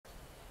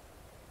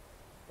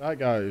Right,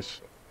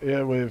 guys,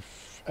 here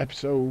with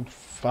episode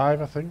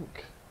 5, I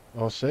think,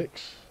 or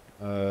 6.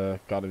 Can't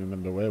even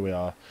remember where we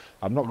are.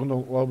 I'm not going to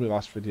load my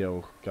last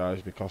video,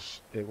 guys, because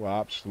it was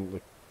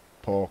absolutely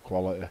poor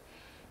quality.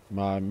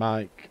 My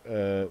mic,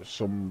 for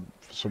some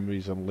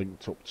reason,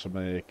 linked up to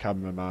my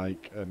camera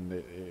mic,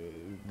 and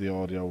the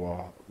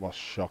audio was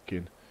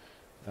shocking.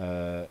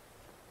 Uh,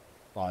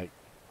 like,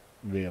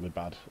 really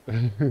bad.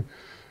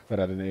 But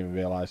I didn't even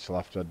realise till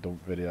after I'd done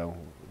video.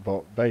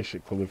 But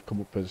basically, we've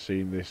come up and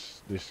seen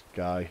this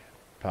guy,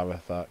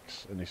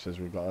 Parathax, and he says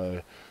we've got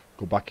to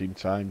go back in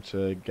time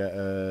to get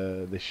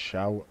this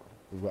shout.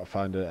 We've got to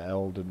find an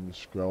Elden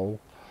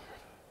Scroll,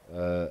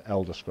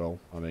 Elder Scroll.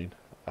 I mean,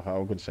 I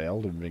was going to say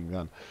Elden Ring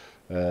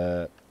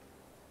then.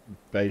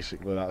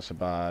 Basically, that's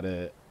about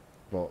it.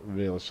 But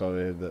really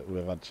sorry that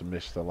we've had to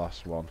miss the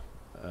last one.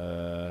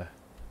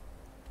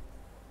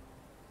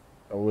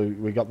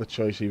 We got the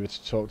choice either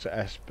to talk to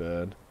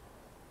Esbern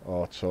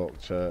or talk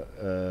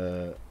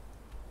to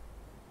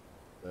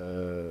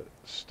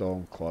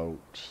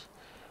Stormcloaks,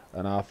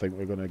 and I think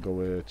we're gonna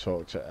go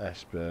talk to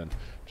Esbern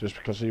just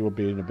because he was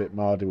being a bit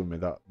mardy with me.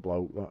 That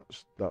bloke,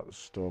 that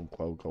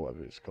Stormcloak or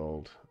whatever it's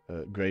called,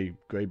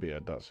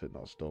 Greybeard. That's it,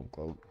 not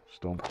Stormcloak.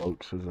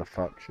 Stormcloaks is a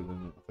faction,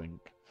 isn't it, I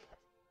think.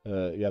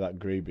 Yeah, that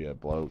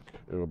Greybeard bloke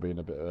who was being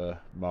a bit of a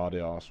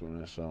mardy arse with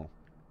me. So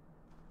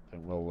I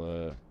think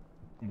we'll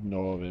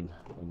ignore him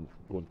and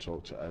go and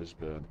talk to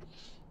Esbern.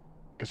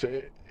 Because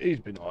he's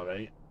been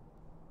alright.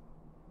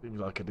 Seems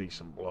like a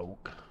decent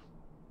bloke.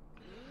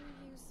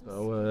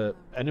 So,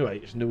 anyway,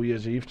 it's New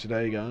Year's Eve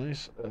today,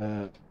 guys.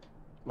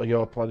 What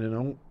you're planning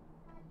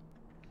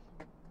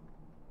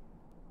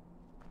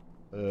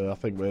on? I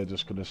think we're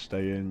just going to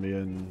stay in, me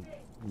and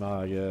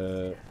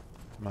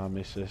my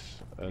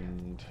missus,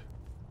 and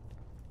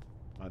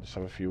might just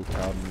have a few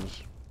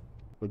cans.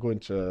 We're going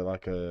to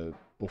like a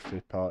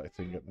buffet party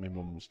thing at my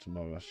mum's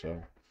tomorrow,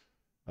 so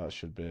that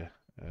should be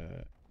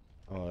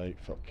alright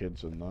for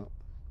kids and that.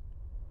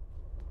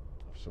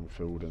 Have some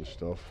food and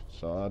stuff.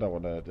 So I don't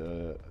want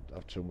to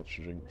have too much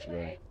to drink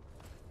today.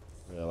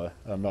 Really,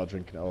 I'm not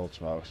drinking it all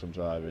tomorrow because I'm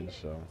driving.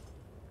 So,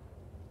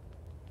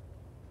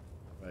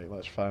 right,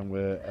 let's find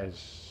where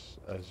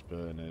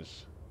Esbern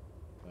is.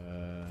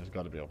 He's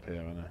got to be up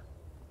here, hasn't he?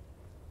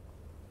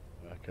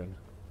 I reckon.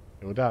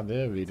 He was down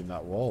there reading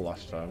that wall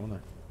last time, wasn't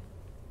he?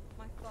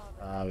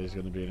 Ah, he's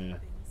going to be in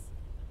here.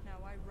 Now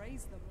I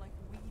raise them like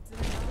weeds in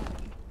an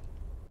alley.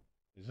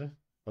 Is he?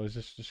 Or is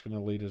this just going to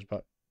lead us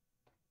back?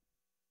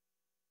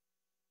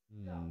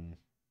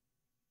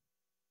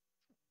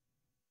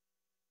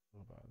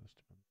 What about this?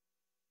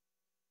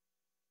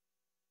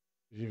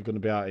 He's either going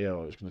to be out here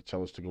or it's going to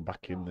tell us to go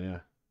back in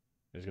there.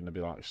 He's going to be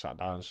like sat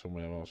down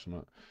somewhere or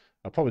something.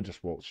 I'll probably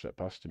just walk straight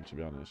past him, to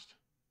be honest.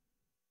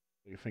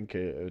 You think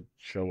it'd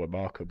show a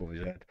mark above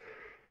his head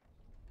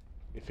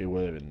if he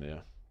were in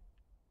there?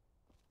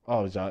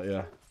 Oh, he's out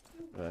here.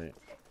 Right.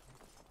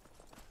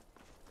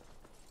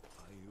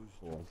 I used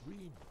to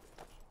dream.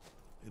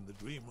 In the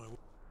dream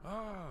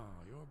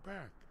you're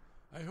back.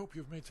 I hope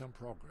you've made some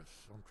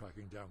progress on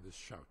tracking down this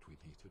shout we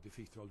need to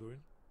defeat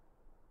Alduin.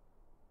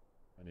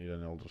 I need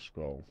an Elder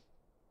Scroll.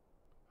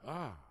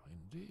 Ah,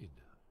 indeed.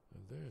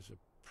 There's a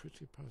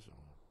pretty puzzle.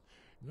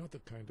 Not the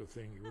kind of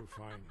thing you will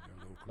find in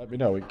your local... Let me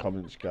know in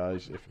comments,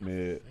 guys, if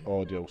my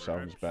audio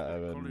sounds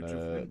better and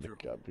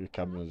the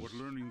camera's...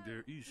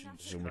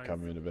 Zoom the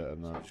camera in a bit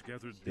and that.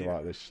 Do you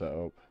like this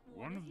setup?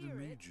 One of the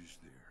mages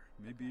there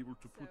may be able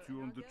to put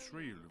you on the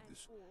trail of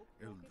this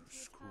Elder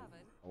Scroll.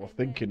 I was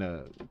thinking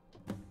of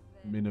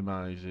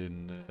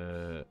minimising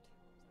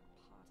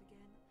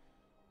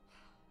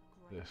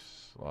this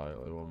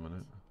slightly, 1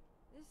 minute.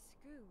 This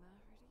skooma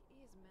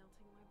really is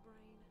melting my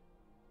brain.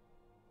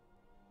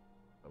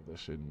 Have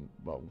this in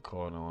bottom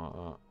corner like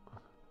that.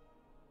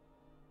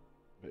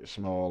 A bit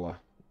smaller.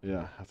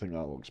 Yeah, I think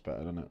that looks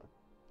better, doesn't it?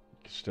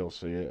 You can still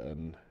see it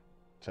and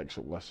takes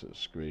up less of the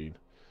screen.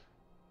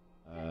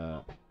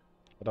 I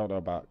don't know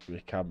about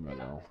your camera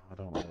though. I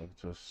don't know if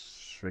to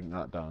shrink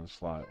that down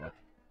slightly.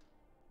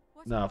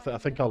 No, I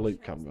think I'll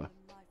leave camera.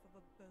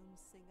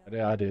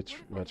 Any idea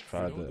where to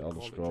find it on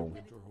the scroll?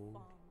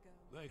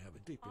 They have a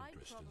deep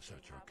interest in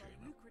such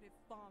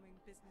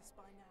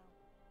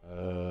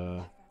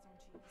arcana.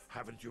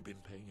 Haven't you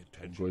been paying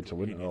attention? I'm going to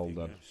win it all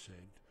then.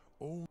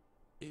 Oh,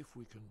 if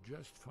we can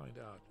just find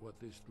out what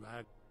this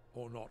lag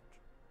or not,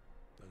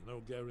 there's no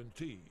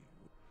guarantee.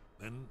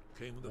 Then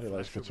came the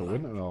let's flash get of to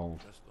win light it all.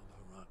 just on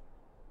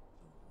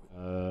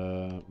the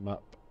run.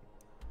 Map.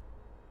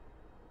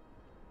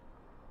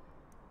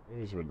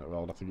 Where is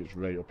Winterveld? I think it's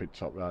right up in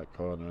top right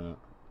corner, isn't it?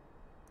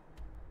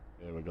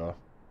 Here we go.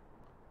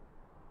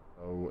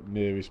 So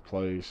nearest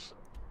place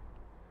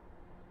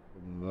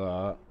from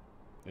that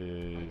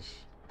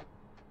is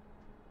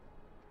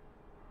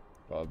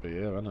gotta be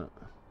here, isn't it?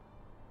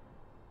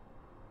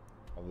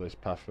 All this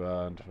path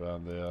round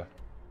there.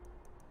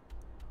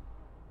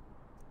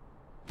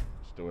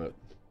 Let's do it.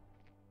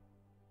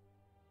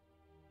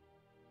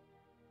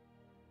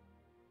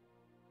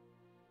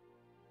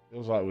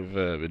 Feels like we've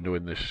been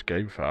doing this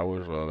game for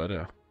hours already.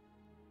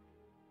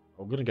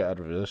 I'm gonna get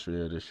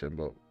Anniversary Edition,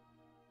 but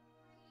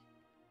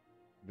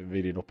I've been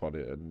reading up on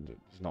it and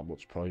there's not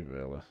much point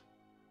really.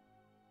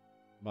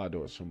 Might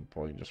do it at some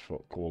point just for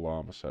cool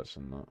armor sets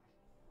and that.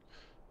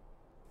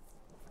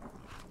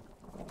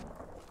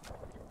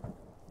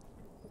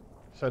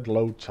 Said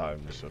load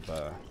times are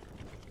better.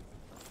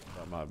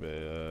 That might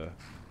be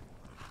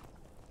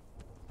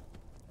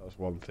that's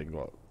one thing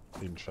what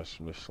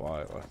interests me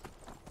slightly.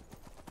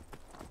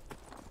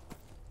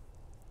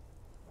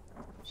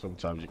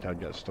 Sometimes you can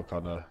get stuck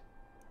on a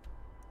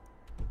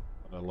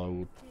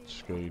load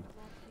screen.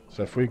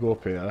 So if we go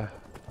up here,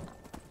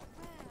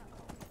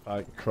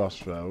 like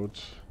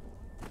crossroads,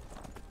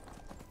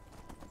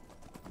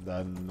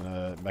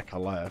 then make a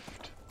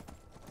left.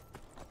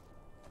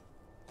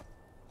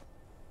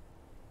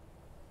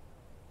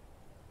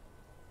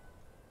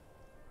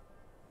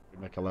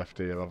 We make a left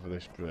here over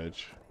this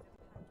bridge,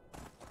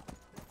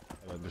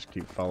 and then just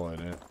keep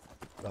following it.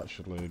 That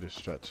should lead us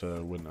straight to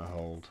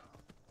Winterhold.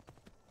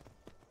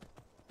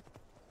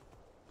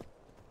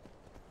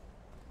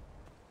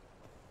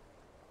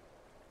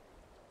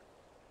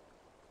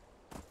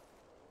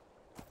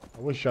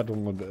 I wish I had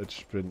unlimited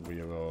sprint with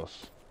your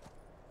horse.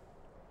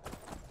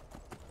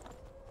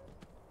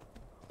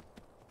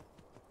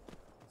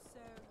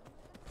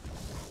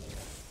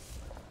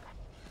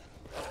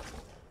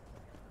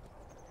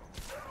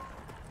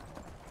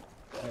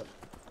 Yep.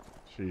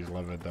 She's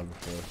levered them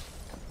first.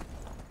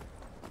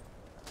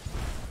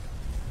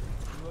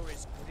 You're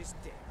as good as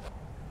dead.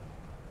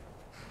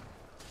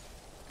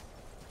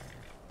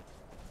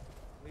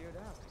 Cleared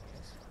out, I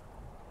guess.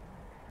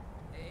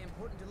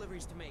 Important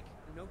deliveries to make.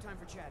 No time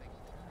for chatting.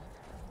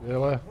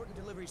 Really? Important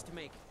deliveries to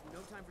make. No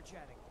time for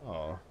chatting.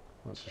 Oh,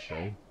 that's a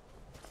shame.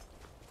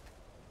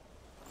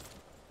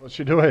 What's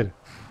she doing?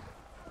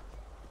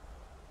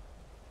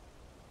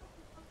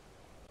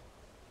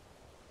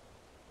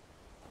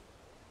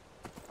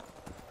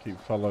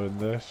 Keep following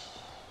this.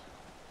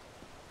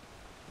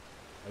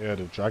 I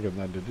heard a dragon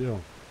then, did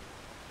you?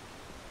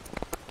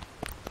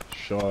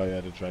 Sure, I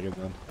heard a dragon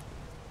then.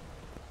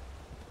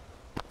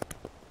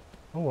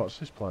 Oh, what's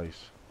this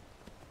place?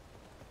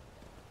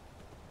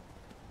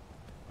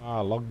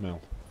 Ah, log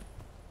mill.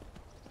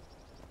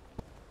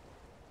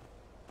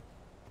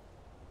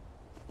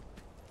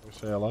 Can we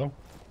say hello?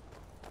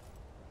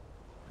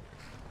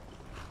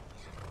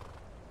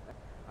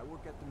 I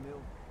work at the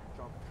mill,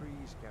 chop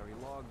trees, carry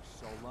logs,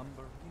 sell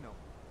lumber, you know.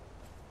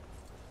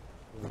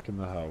 Look in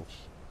the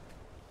house.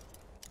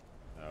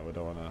 No, we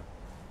don't wanna.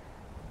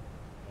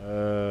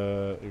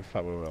 In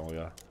fact we will,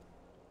 yeah.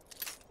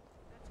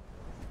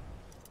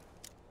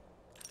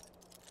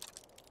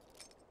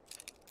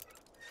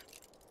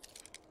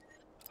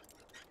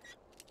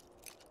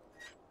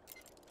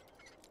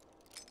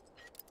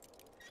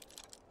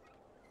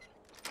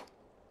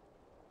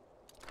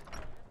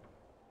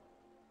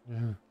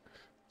 Yeah.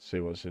 See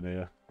what's in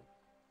here.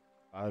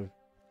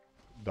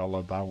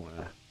 $5 bounty.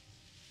 Well,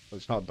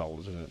 it's not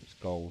dollars, is it? It's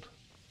gold.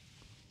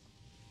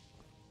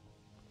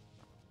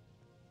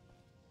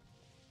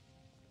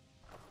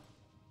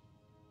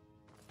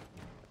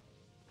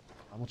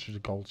 How much is a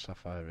gold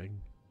sapphire ring?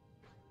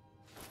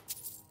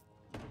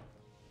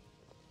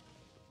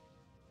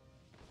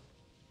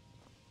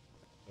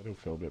 I do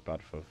feel a bit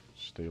bad for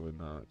stealing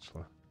that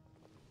actually.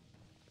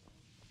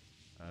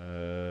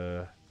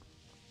 I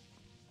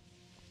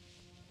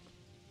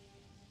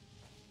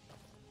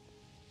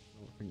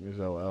don't think there's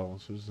anything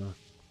else, is there?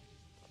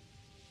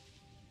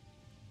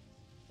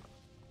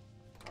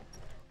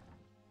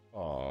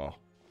 Oh,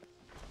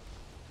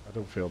 I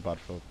don't feel bad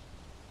for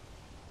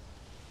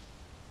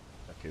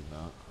checking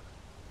that.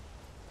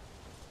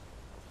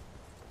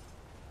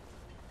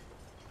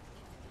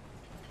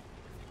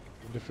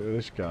 What if it was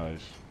this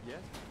guy's?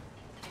 Yes?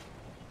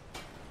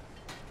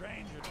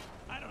 Stranger,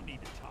 I don't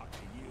need to talk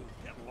to you.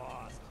 Get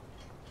lost.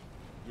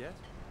 Yes?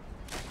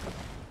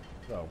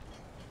 Oh.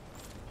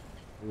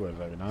 They were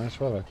very nice,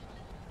 were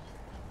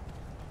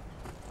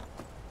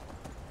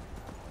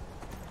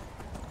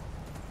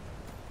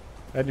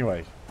they?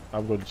 Anyway,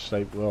 I'm going to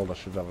save the world. I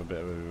should have a bit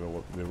of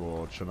a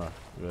reward, shouldn't I?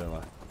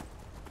 Really?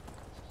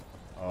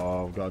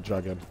 Oh, I've got a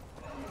dragon.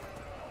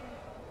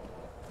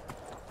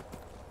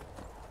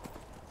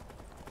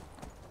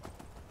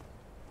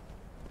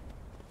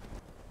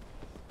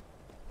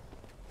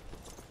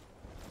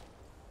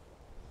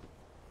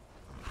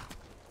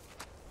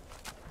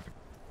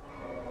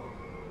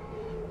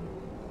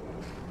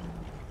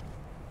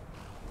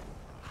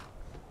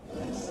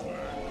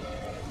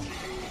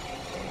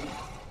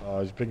 Oh,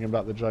 he's bringing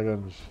back the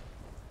dragons.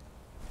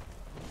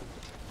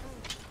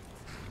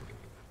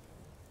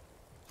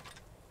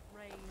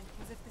 Rain,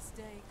 as if this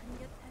day couldn't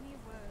get any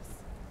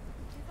worse.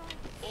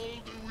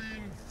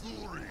 Alduin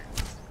Fury!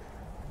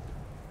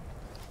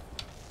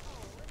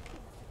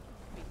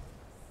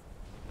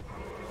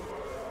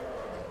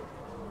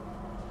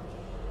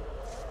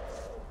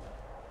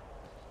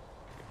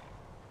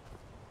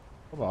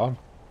 Come on.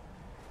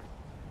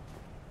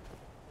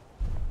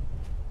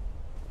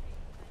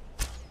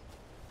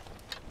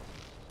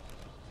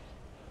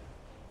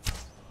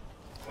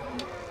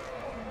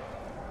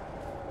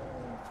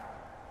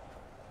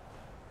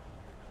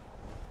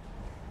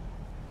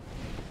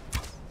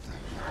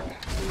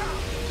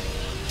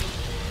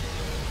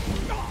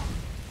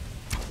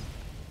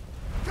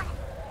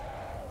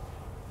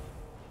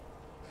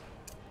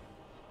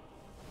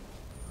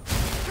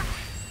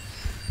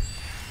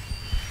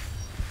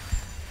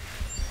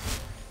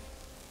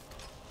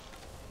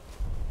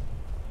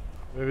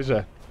 Where is he?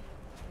 The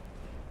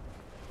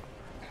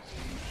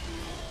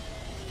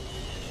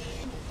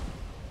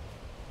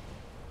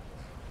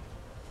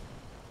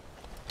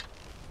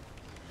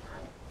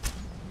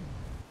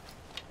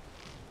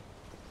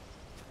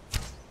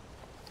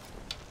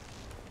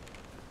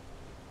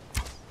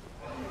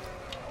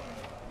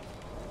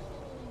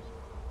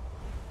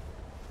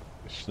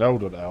snow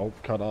doesn't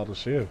help, can't hardly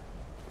see him.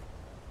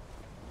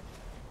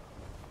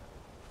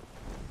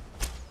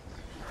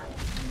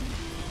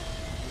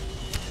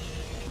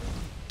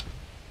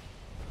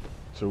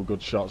 Two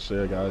good shots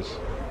here, guys.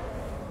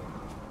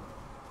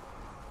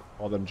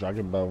 All them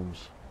dragon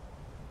bones.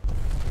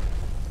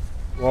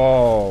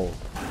 Whoa!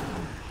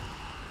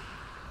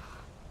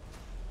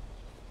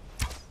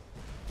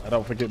 I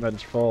don't think it meant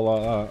to fall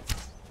like that.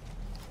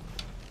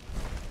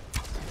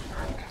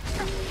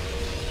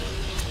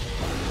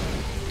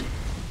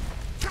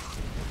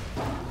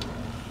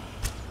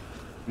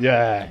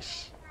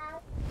 Yes!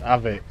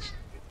 Have it.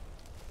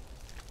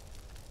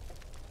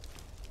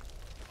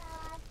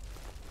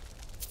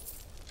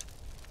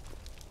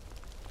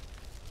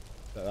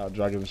 Get that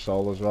dragon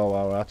soul as well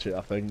while we're at it,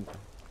 I think.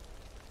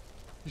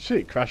 You see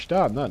it crash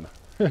down then?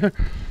 I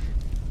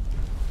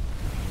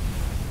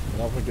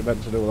don't think it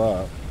meant to do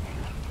that.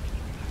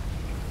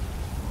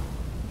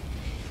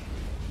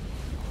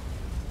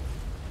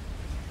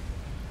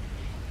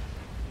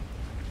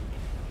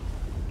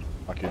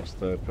 Back into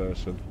third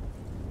person.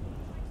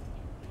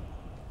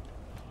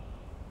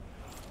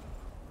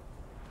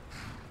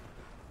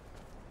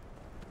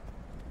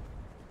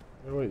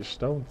 Oh wait,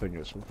 stone thing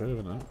it's up here,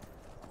 isn't it?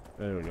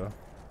 There we go.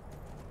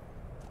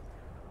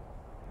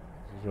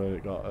 This is where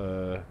it got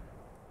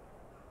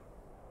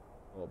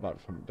brought back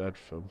from dead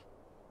from.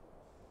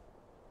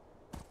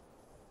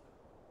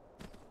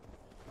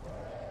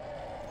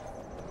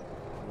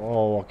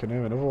 Whoa, I can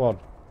hear another one.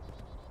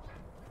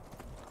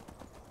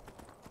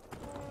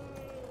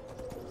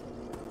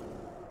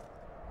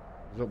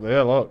 He's up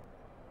there, look.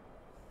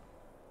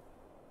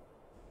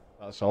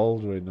 That's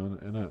Aldrin,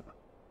 isn't it?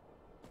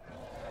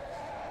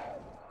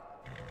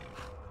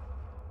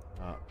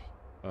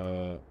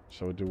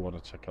 So we do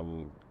want to take a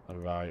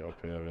right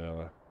up here,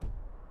 really.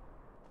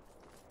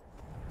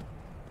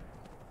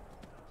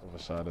 Other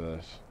side of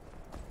this.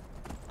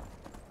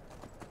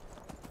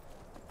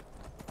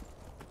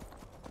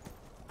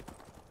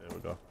 There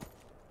we go.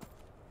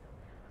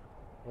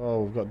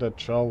 Oh, we've got dead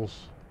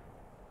trolls.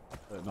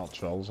 Not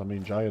trolls, I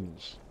mean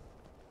giants.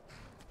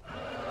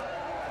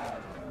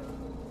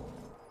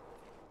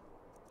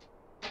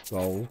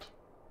 Gold.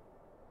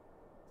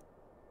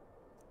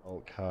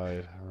 Oak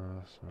hide.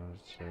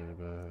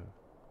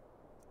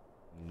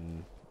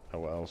 Oh,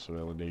 what else I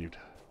really need?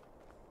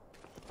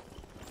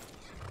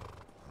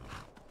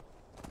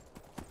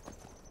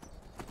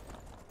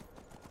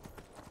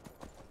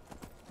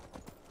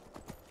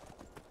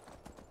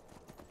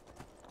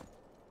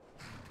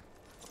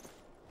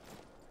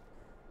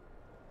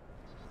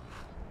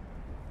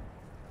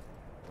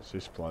 What's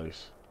this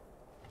place?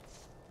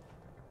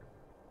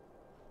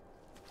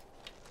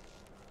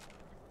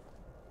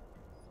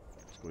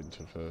 Let's go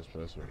into first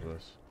person for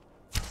this.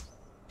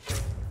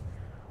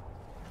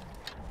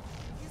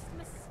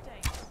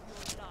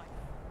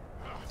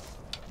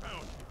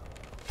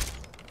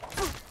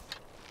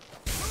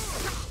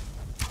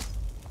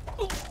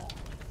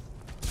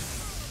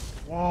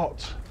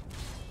 What?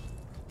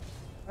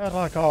 I had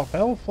like half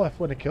health left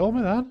when he killed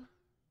me then.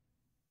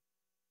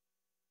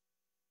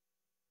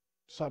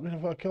 Does that mean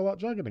I've got to kill that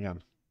dragon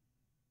again?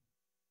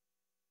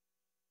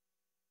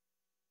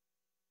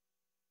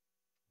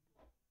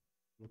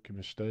 Rookie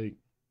mistake.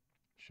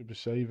 Should be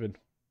saving.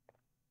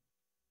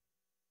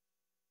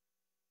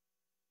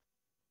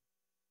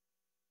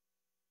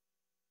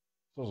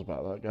 So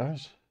about that,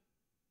 guys.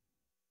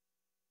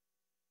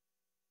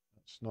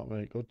 That's not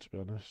very good, to be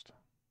honest.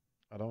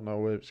 I don't know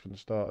where it's going to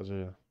start as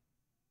here.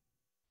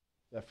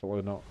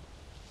 Definitely not.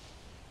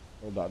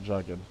 Hold that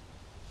dragon.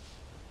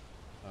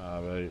 Ah,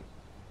 right.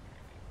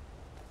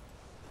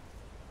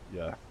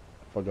 Yeah,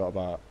 I forgot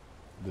about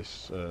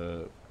this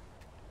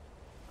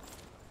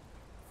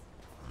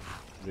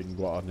ring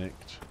what I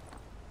nicked.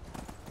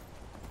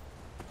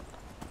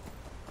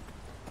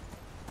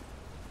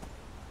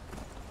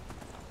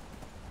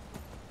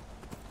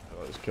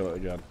 Let's kill it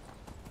again.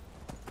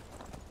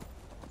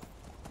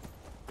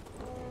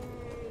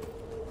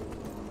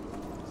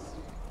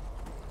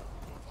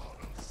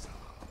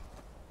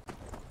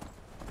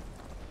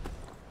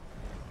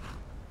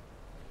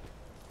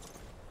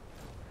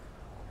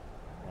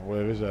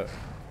 Where is it?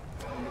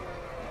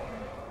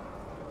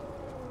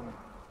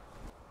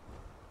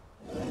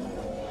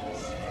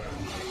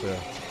 There.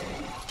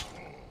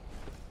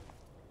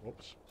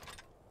 Whoops.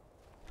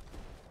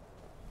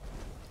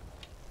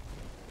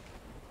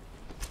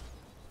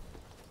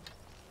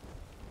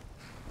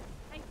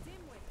 Hey,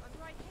 Dimwit, I'm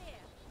right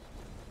here.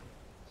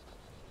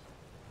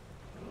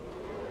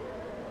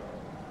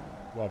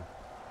 One.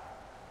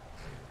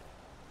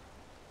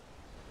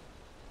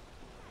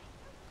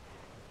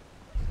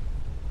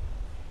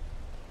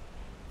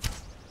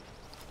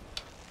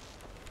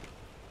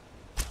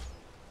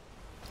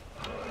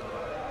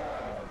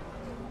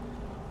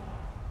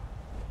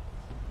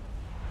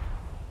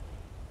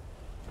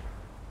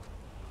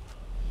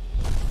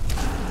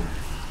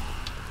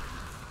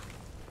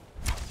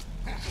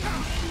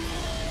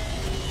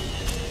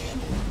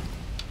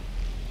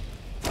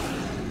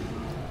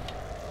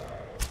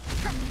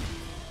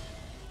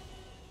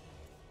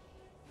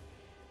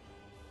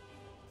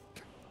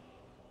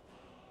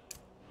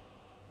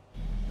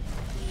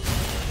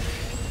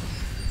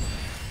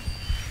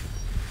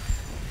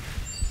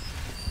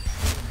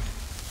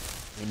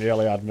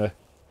 Nearly had me.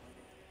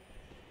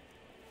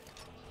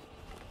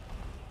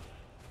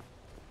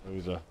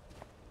 Who's there?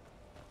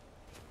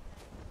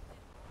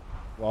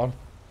 One.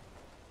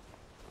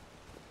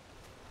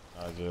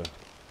 I do.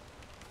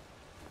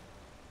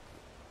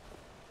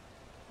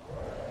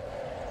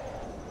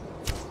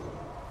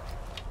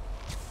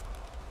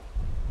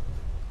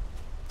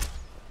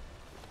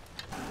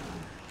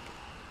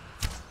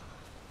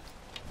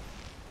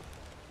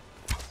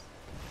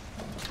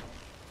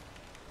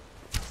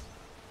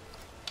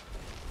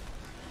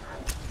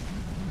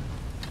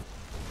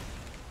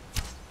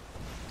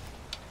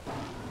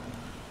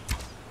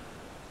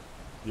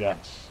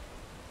 Yes.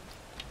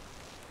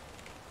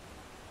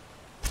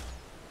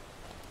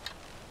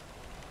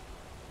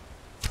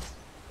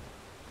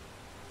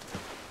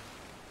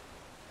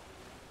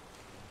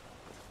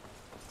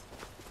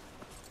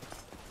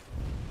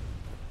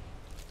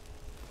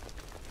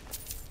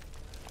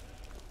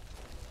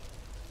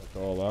 Like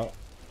all that.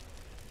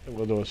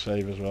 We'll do a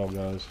save as well,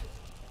 guys.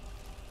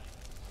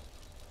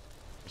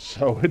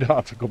 So we don't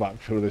have to go back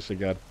through this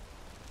again.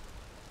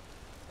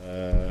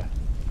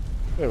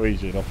 Bit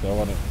easy enough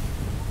though, isn't it?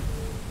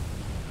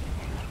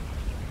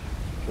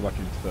 Go back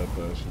into third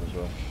person as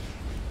well.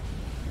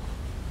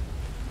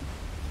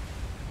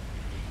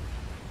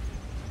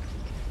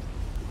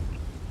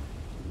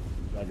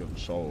 Dragon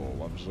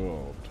soul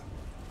absorbed.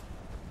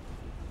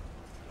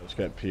 Let's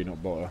get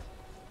peanut butter.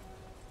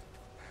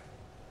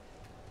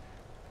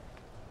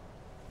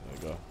 There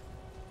we go.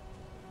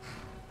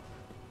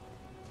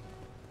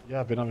 Yeah,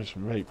 I've been having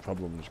some rate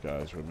problems,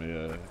 guys, with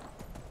me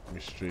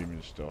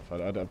streaming stuff.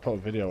 I put a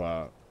video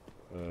out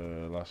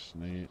last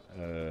night,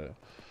 a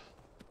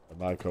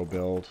micro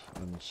build,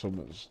 and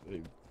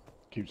it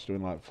keeps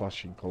doing like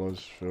flashing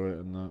colours through it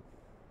and that,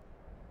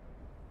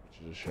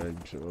 which is a shame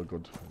because it was a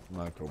good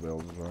micro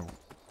build as well.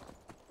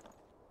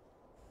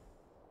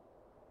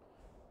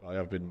 I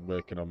have been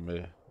working on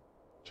me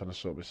trying to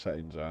sort my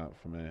settings out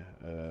for me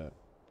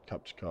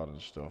capture card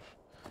and stuff.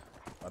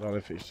 I don't know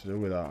if it's to do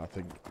with that. I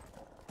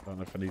don't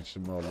know if I need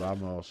some more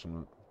RAM or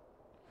something.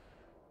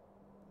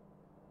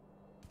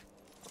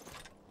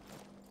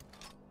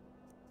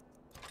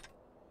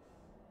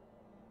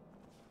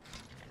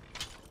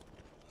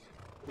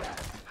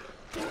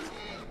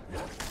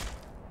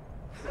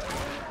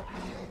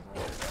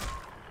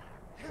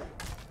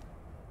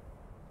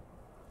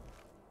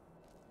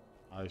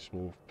 Ice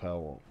Wolf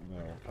Pell,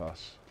 no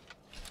pass.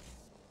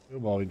 You're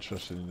more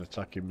interested in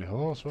attacking my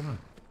horse, wasn't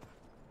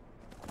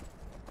I?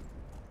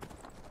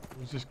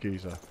 Who's this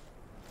geezer?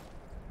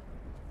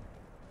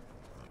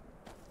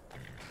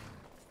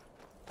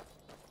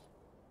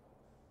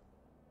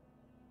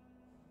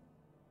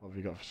 What have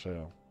you got for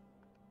sale?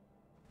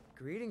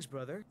 Greetings,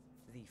 brother.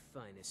 The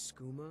finest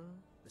skooma,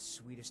 the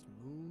sweetest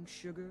moon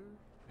sugar,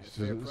 at a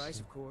fair price,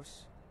 of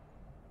course.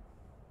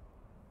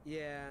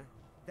 Yeah,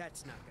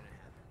 that's not gonna happen.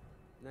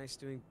 Nice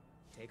doing.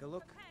 Take a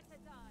look.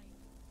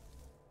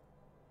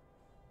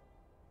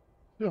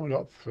 He only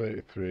got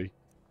 33.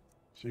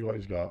 See what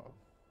he's got.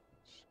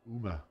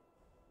 Skooma.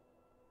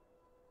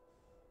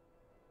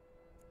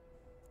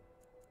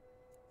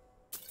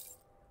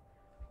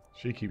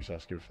 She keeps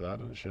asking for that,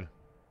 doesn't she?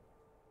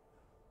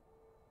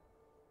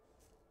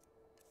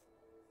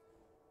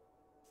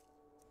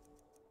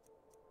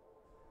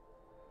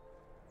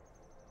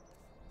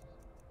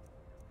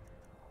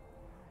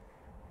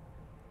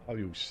 I'll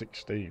use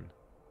 16.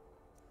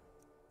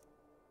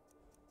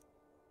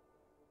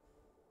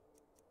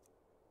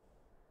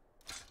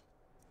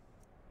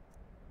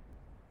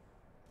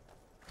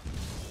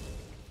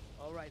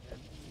 All right then.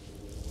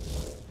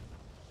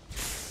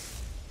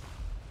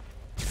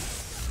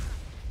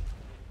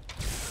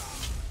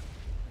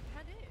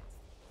 Had it.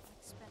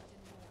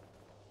 Expected more.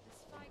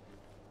 This fight.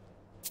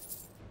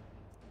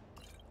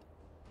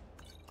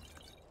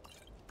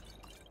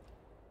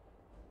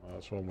 Well,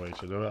 that's one way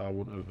to do it.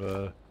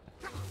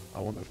 I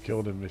wouldn't have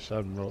killed him this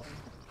time, but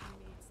You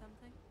need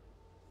something?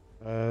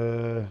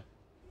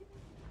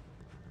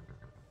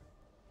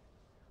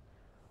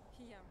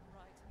 Yeah,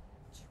 right.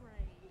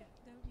 Trade.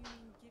 Don't you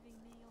mean giving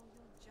me all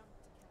your junk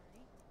to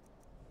carry?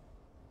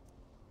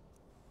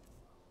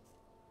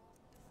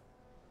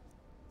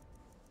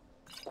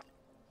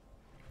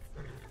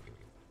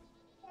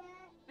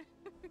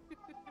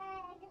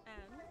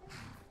 And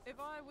if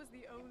I was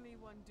the only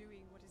one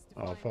doing what is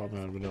I thought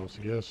I had been able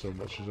to get some,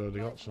 but she's already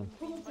got some.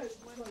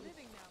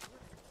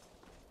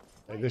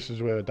 Hey, this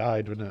is where I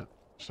died, wasn't it?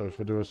 So if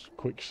we do a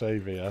quick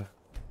save here,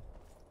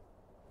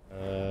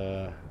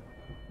 there's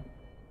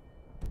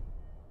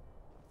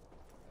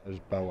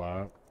bow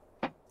out,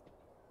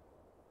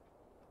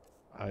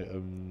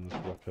 items,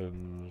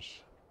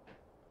 weapons.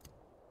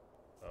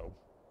 Oh,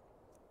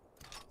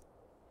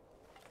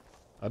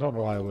 I don't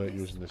know why I weren't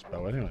using this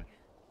bow anyway.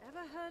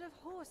 Ever heard of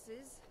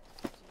horses?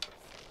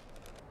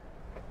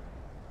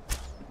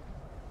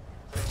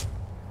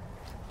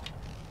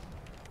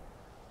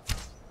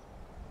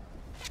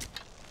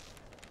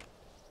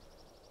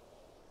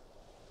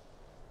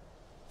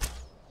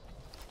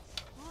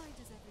 Why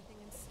does everything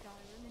in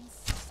Skyrim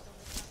insist on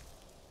attack?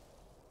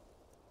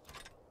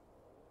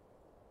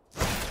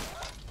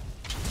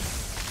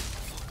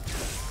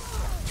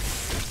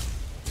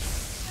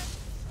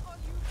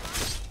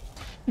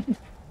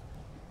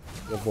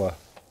 Lovely.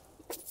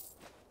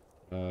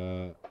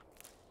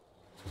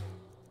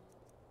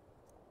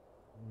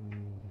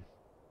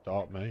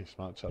 Dark mace,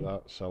 might take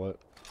that, sell it.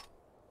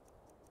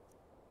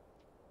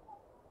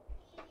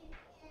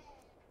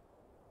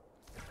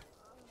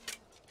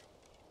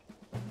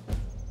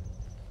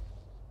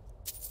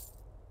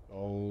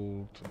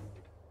 Gold.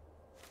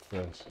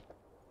 Yes.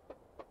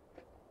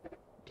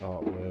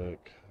 Artwork.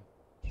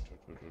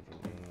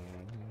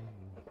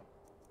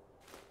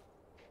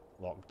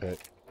 Lockpick.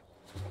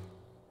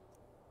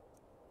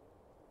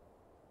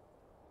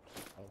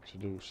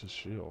 Oxidus'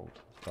 shield.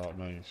 Dark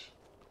mace.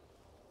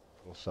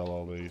 We'll sell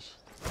all these.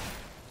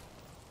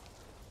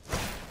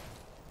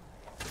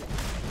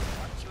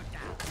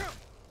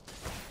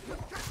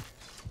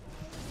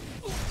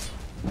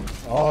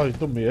 Oh, he's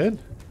done me in.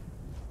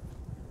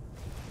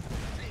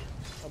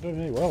 I'm doing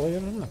really well here,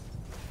 isn't I?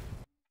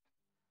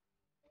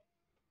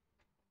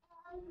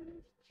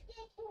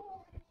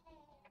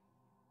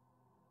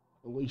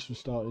 At least we're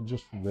starting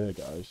just from there,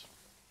 guys.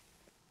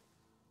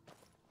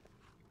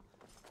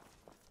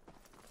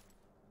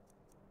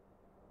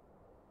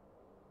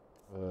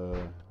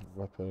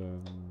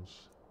 Weapons.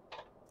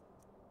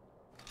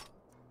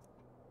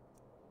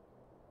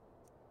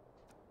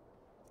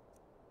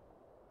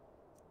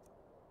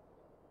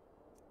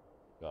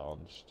 Gun,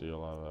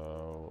 steel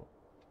arrow.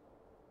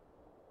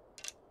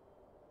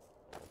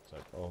 I'll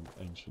take all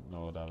ancient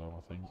node arrow,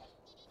 I think.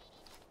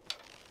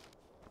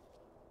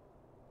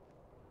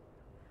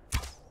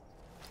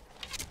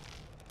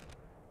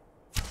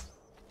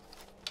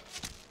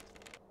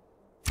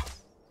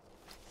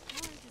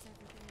 Why does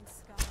everything in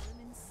Skyrim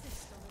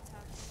insist on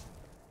attacking?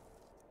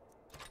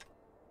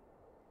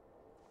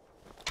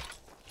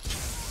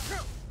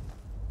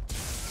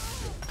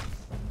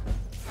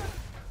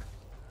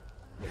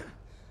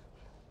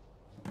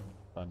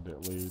 Bandit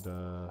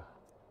leader.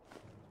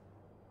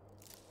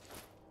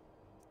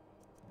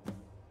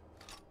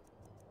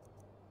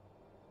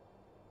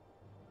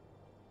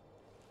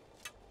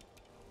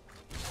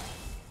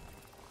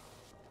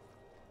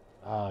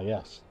 Ah,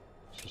 yes.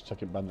 Let's just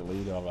take it bandit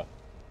leader over.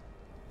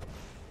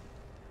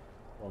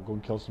 Well, go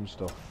and kill some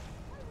stuff.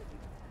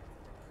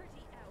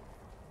 Pretty elf.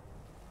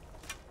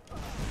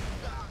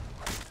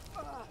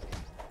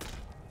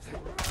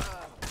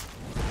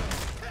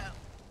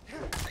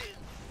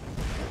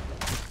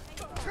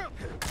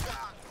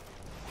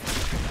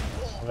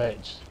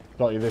 Rich,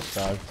 got you this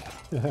time.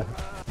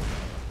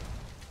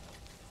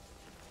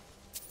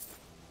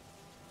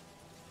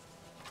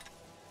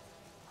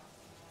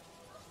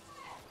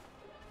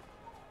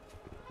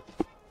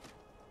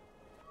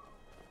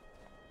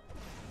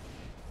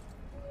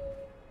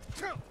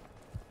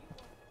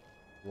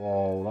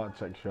 Whoa, that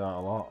takes you out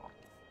a lot.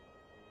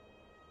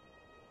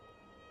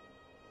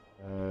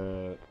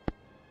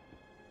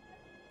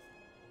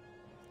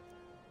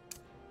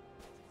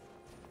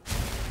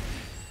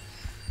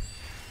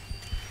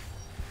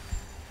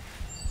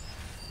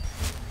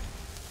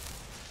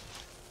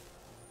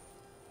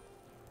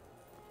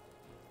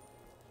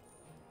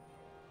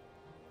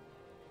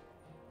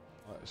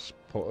 Let's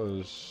put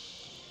us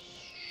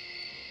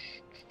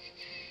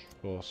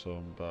for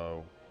some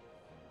bow.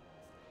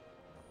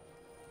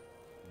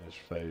 His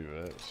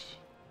favourites.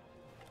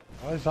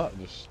 Why is that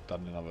just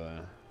standing over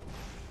there?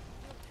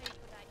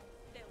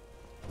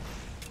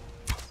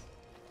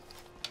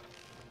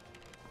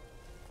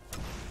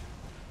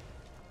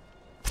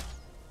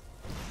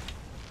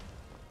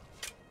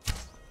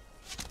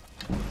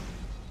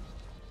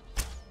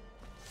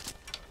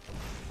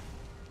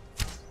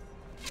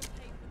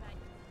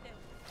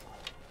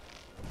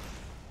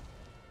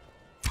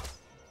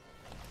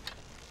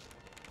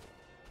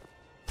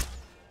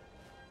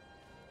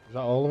 Is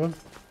that all of them?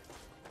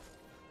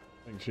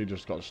 I think she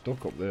just got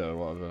stuck up there, or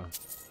whatever.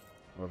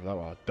 Whatever that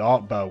was.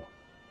 Dart bow.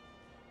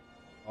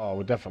 Oh,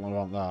 we definitely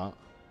want that.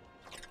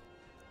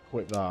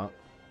 Equip that.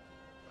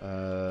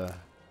 We'll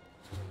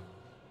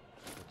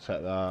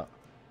take that.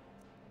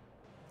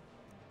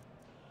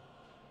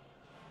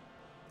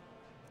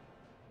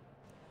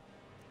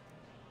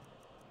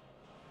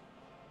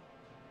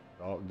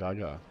 Dark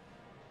dagger.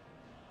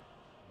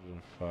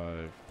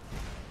 105.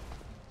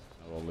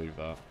 I will leave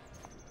that.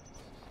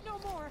 No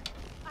more!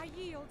 I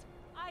yield!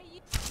 I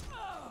yield!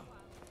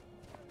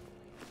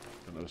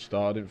 Couldn't have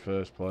started in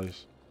first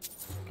place.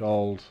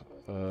 Gold.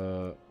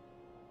 Look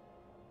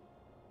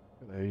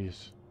at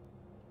these.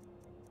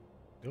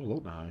 They all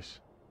look nice.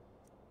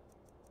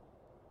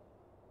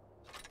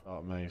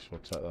 Dark mace,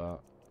 we'll take that.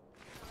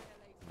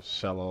 Just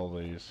sell all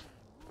these.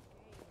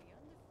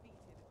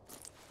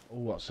 Oh,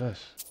 what's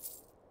this?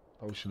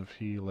 Potion of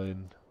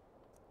healing.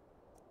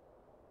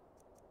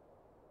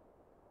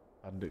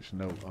 Bandit's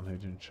note on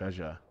hidden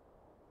treasure.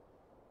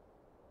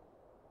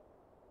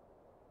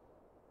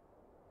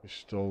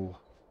 Crystal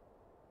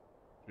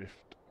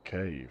Drift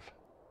Cave.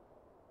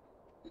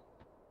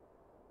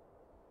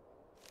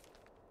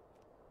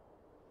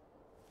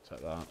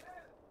 Take that.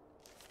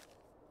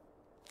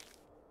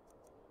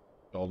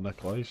 Gold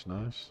necklace,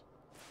 nice.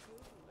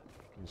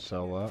 Can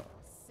sell that.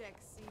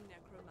 Sexy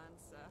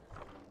necromancer.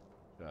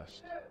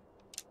 Chest.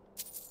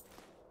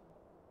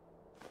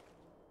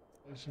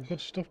 There's some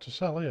good stuff to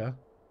sell here.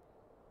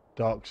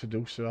 Dark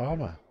Seducer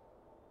armor.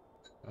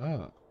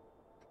 Ah.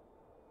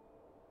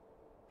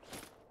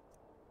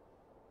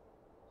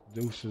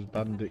 Seducer's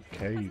Bandit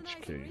Cage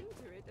key.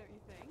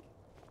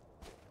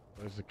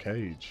 Where's the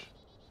cage?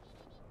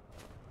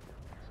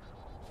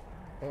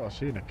 Oh, I've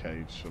seen a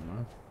cage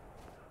somewhere.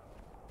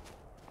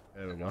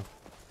 There we go.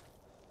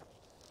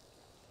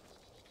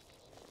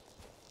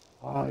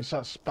 Oh, it's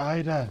that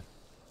spider.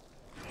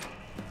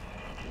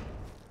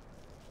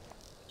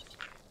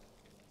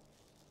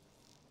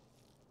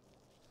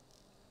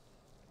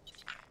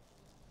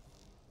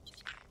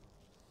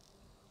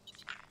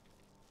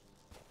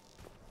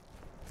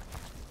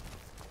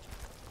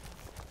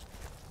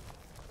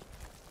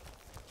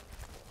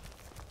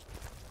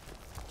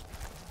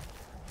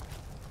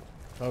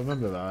 I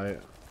remember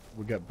that.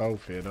 We get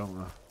both here, don't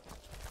we?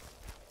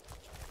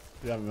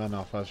 You haven't run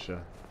off, has you?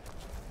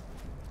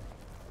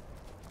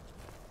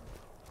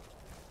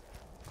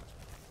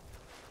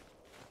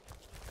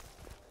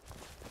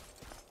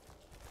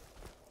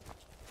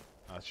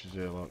 Ah, she's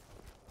here, look.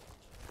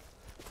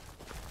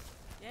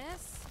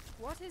 Yes?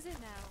 What is it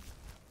now?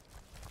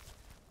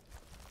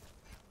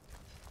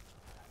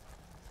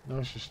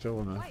 No, she's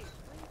still in there. Wait, where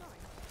are you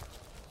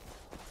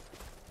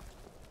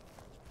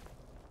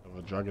going?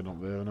 There's a dragon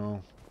up there and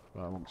all.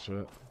 Right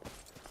onto it.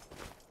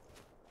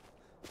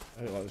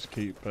 Hey, let's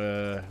keep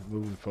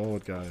moving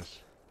forward, guys.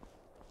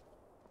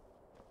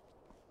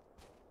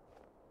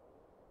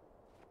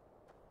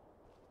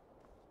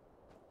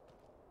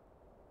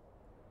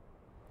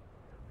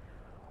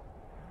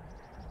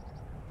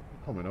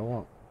 Coming or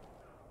what?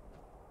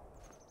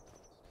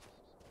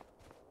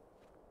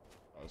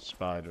 Oh, a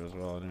spider as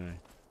well, anyway.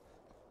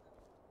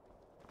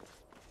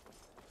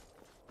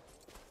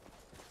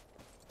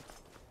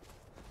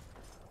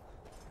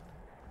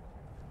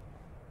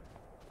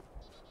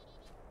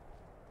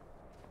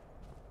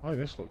 Oh,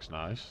 this looks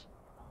nice.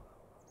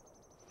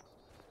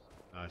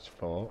 Nice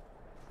fort.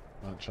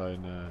 Might try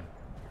and...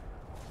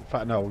 in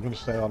fact, no, we're going to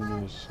stay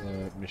on this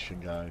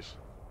mission, guys.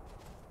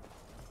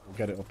 We'll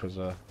get it up as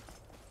a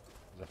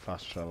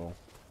fast travel.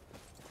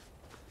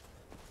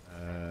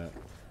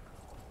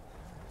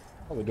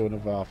 Probably do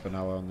another half an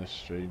hour on this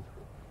stream. Do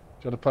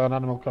you want to play on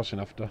Animal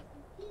Crossing after?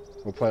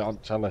 We'll play it on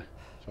telly,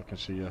 so I can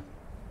see you.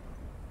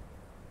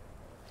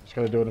 Just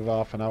going to do another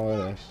half an hour of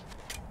this.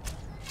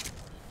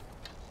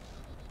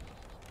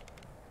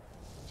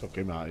 Took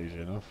him out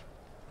easy enough.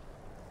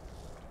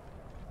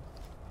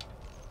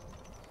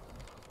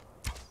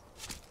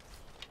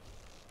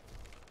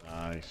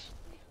 Nice.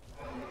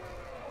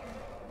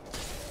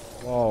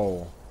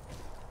 Whoa.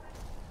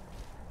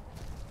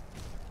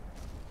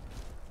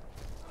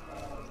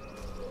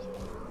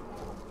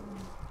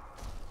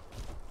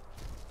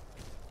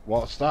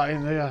 What's that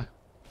in there?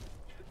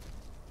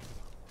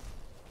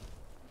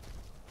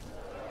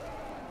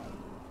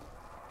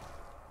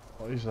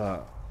 What is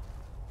that?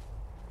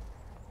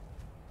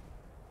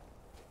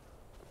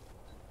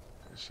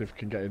 Let's see if we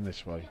can get in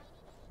this way.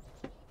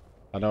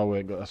 I know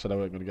I said I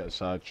weren't going to get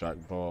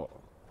sidetracked, but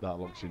that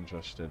looks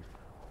interesting.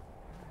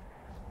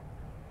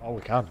 Oh,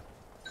 we can.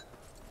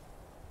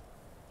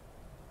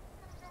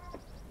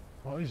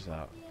 What is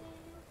that?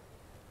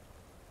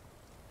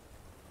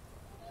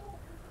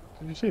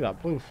 Did you see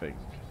that blue thing?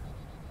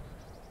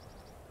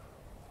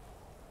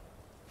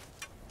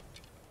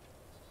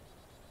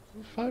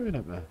 Who's firing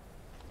at me?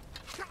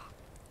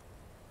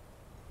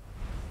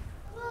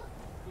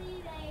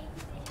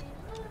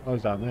 Oh,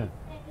 he's down there.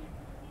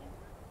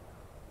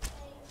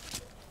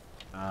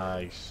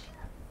 Nice.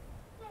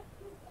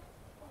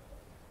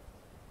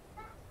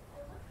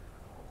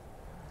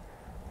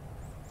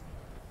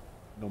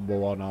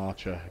 #1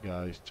 archer,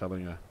 guys,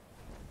 telling you.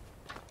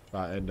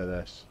 Right, end of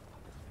this.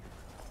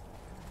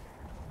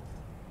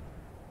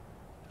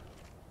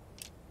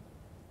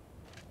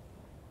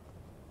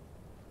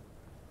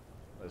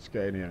 Let's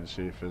get in here and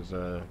see if his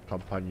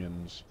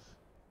companions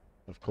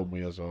have come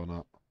with us or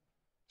not.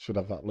 Should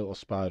have that little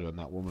spider and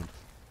that woman.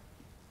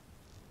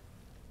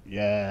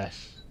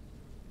 Yes!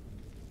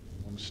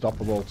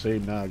 Unstoppable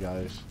team now,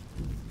 guys.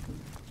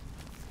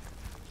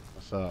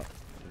 What's that?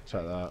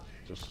 Take that,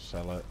 just to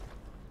sell it.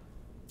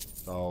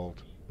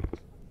 Sold.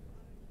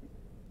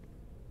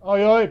 Oh,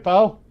 you alright,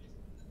 pal?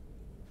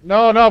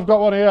 No, I've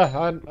got one here. I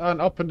haven't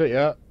opened it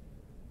yet.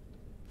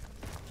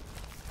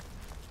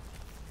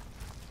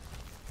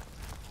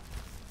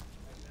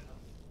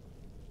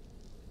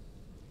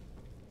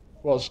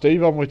 What's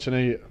Steve on with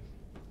tonight?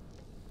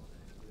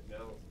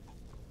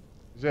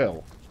 He's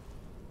ill?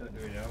 Not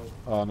doing ill.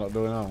 Oh, not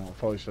doing ill. I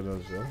thought he said I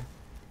was ill.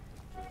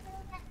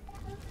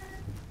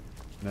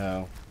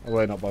 No,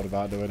 we're not bothered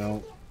about doing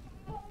ill.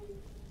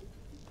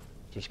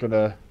 Just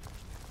gonna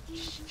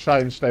try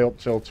and stay up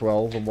till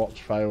 12 and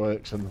watch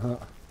fireworks and that.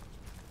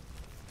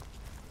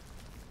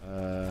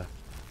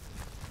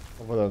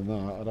 Other than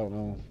that, I don't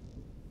know.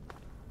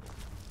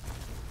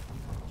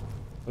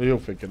 What are you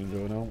thinking of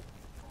doing ill?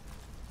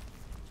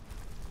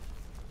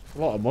 A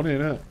lot of money,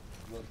 isn't it?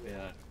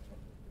 Yeah.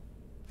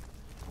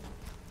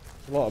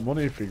 a lot of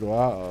money if you go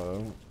out,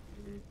 though.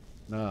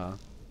 Nah.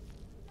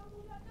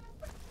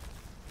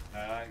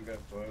 I ain't got a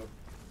clue.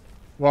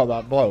 What,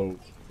 that bloke?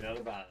 You know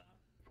about that?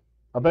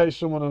 I bet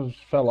someone has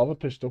fell over,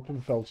 pissed up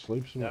and fell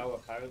asleep. No,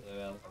 apparently,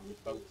 well, we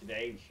spoke to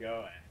Dave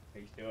Short,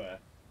 next door.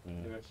 Yeah.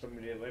 There was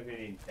somebody living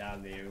in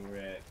town there who were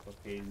a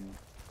fucking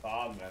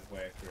farmer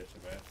worker or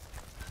something.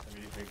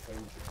 Somebody big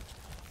country.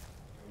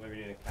 They were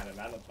living in a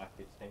caravan up back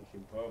at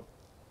Station Pub.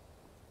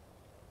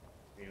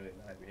 Really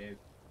might be him.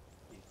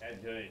 He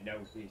said, doesn't know,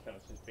 he's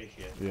not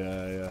suspicious.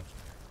 Yeah, yeah.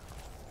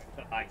 It's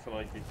not like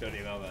someone's just done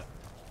him over.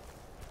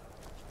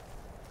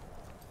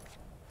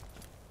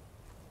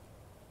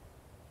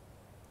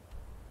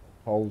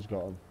 Paul's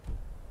got him.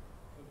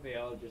 Could be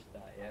all just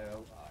that, yeah,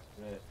 all that,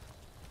 isn't it?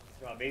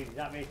 So I mean,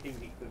 that many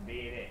things it could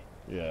be in it.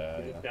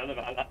 Yeah, Just yeah. tell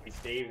about that with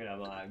Steve and I'm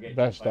like, I'm getting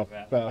Best off,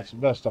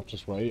 about best off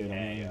just waiting.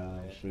 Yeah,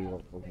 Yeah, yeah. See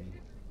what fucking...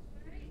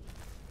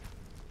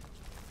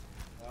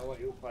 Oh, what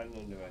you planning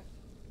on doing?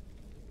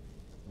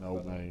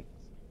 No, mate.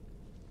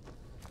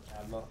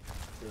 I'm not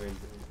doing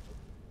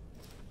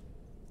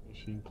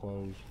Machine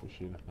clothes,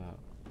 machine hat.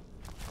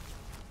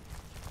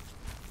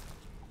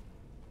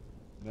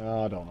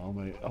 No, I don't know,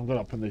 mate. I'm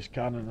gonna open this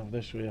can and have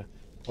this with you.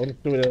 I'll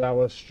just do it an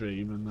hour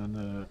stream and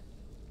then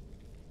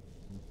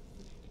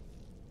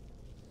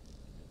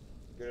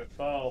gonna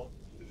fall.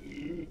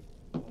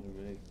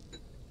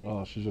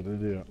 oh, she's an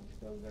idiot.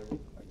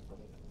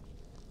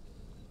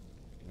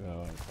 Yeah,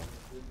 right,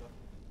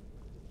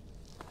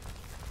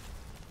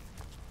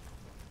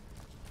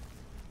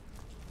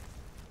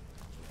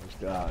 let's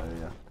get out of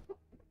here.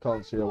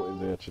 Can't see what we're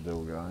there to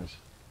do, guys.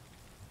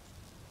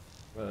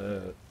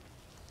 I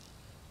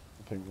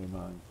think we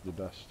might be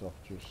best off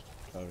just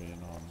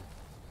carrying on.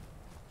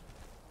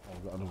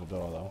 I've got another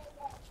door though.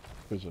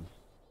 Prison.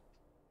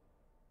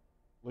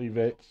 Leave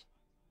it.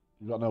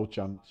 You've got no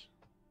chance.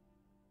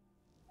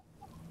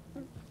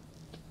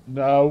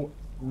 No.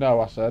 No,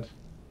 I said.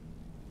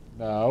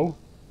 No.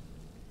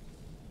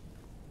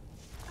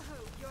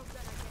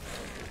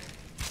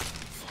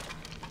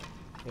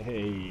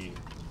 Hey.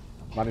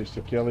 Managed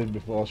to kill him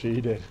before she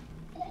did.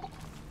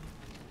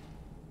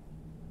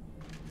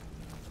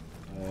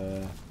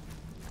 What's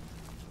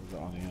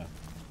got on here?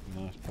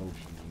 Nice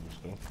potions and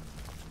stuff.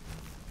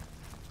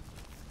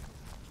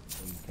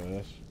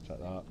 Purse, check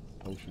that.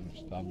 Potion of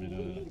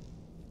stamina.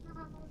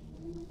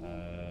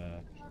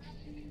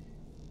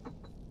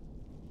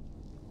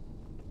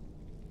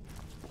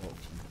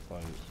 Books and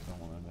plates. Don't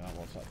want any of that.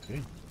 What's that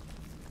key?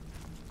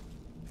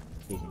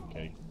 Prison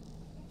key.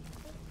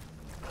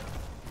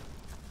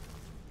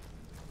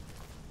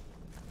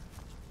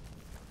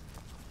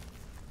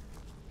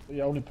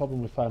 The only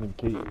problem with finding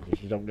keys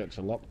is you don't get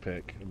to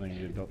lockpick, and then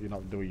you're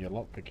not doing your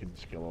lockpicking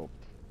skill up.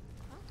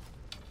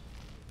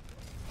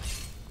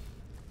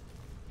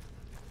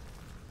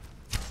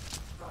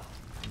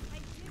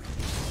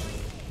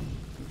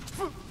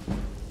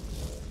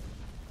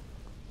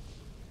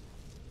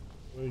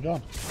 Where you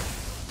gone?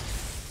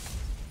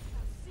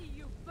 See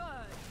you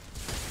burn.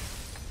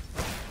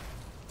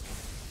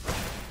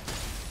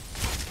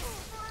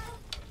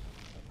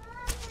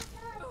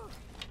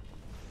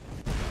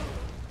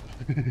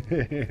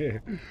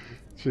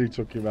 She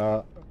took him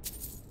out.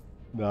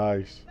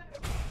 Nice.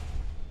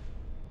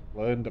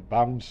 Learned a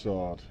bound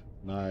sword.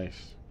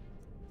 Nice.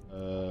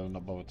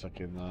 Not bothered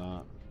taking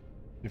that.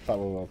 In fact,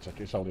 we will take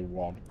it. It's only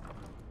one.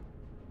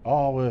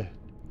 Oh, we're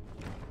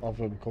of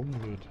them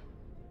encumbered.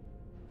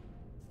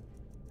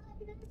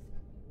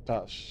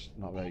 That's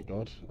not very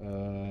good.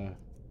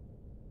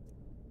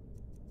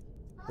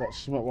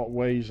 What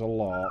weighs a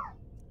lot?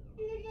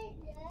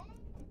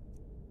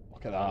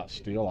 Look at that,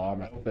 steel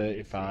armor,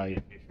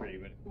 35.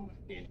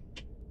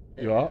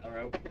 You what? I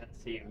hope that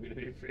see I'm gonna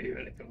be free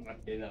when I come back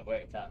in. That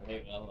worked out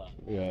really well.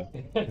 That.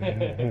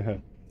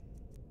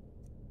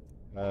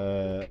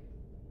 Yeah.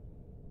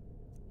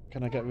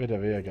 Can I get rid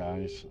of here,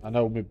 guys? I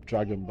know my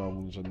dragon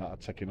bones and that are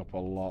taking up a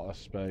lot of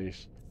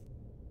space.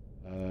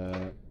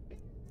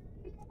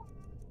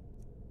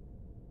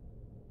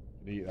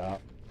 Eat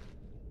that.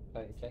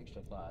 Can't you take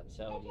stuff like that?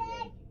 Sell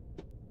them.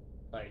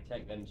 Can't you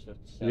take them stuff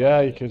to sell?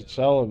 Yeah, you can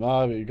sell them,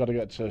 but you've got to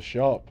get to a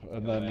shop,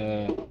 and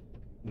then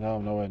no,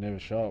 I'm nowhere near a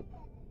shop.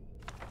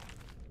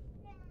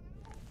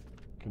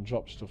 Can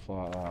drop stuff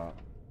like that.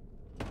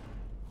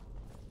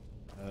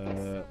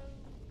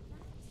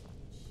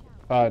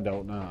 Find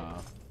out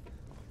now.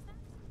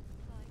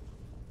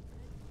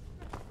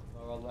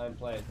 More online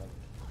players on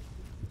this.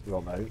 You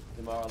want mate? Is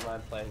there more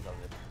online players on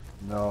this?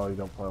 No, you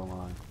don't play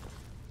online.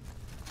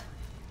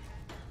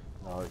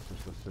 No, it's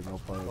just a single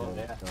player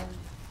game.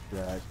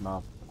 Yeah, it's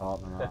my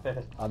partner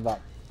that. And that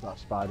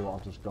spider what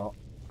I've just got.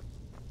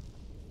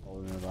 All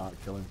in about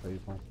killing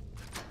people.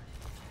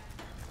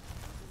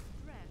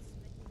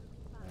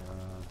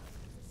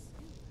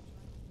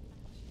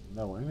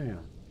 No, in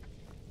here.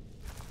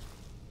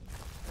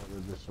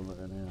 There's something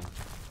in here.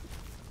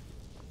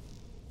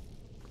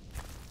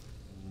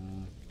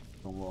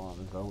 Don't look like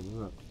this out, does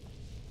it?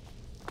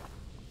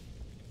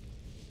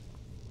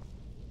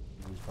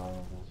 These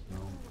barrels,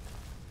 no.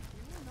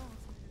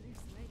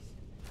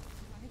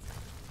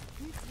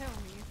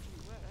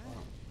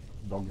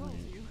 dog Your meat.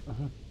 view. No,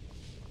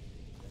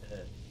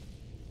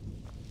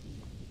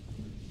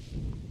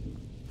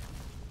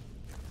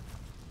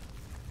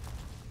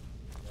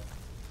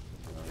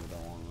 you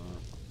don't want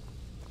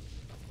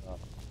that.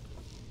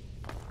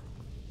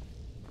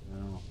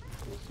 No,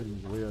 it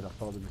seems weird. I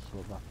thought they'd just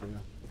look back here.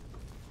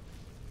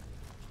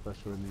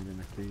 Especially when needing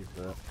a key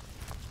for it.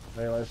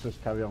 Hey, let's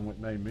just carry on with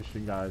main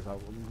mission, guys. I'm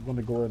going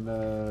to go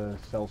and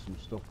sell some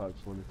stuff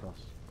actually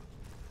because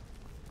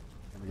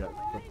I'm going to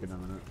get stuck in a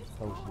minute.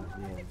 Posting it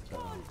here and check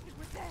it out. It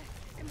was there,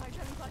 in my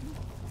belly button.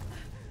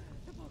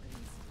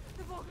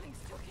 The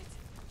Boglings took it.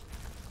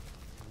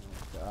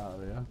 Get out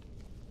of here.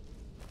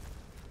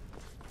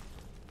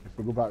 If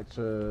we go back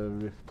to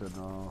Riften,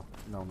 or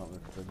no, not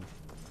Riften,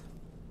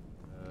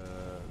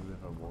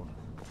 Riverwood.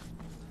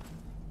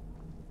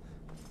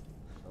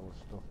 Sell the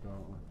stuff,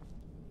 don't we?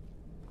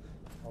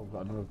 Oh, we've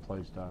got another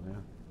place down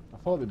here. I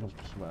thought there must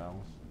be somewhere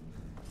else.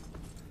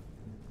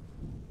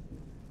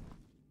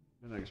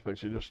 Didn't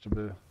expect it just to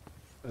be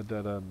a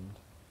dead end.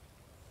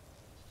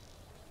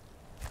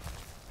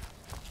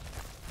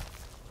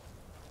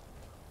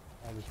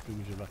 I'll just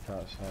brings you back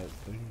outside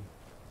thing.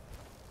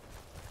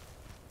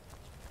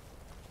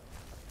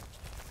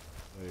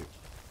 Wait.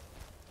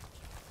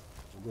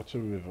 We'll go to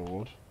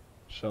Riverwood,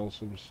 sell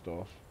some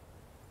stuff.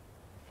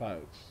 In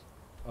fact,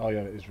 oh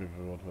yeah, it is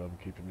Riverwood where I'm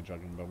keeping the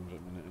dragon bones at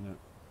the minute, innit?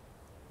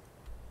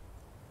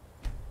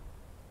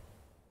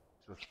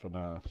 Just for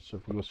now. So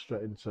if we go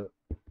straight into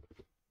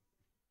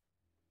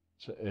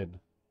inn,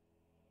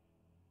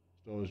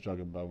 store his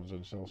dragon bones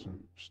and sell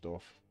some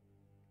stuff,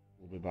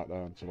 we'll be back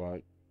down to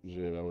like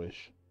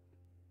 0-ish.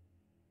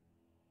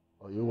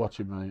 What are you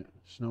watching, mate?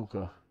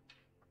 Snooker.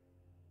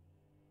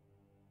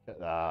 Get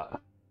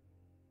that.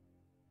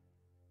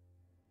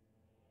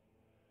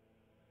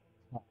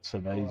 That's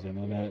amazing,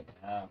 isn't it?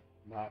 Yeah,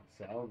 Max,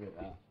 I'll get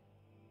that.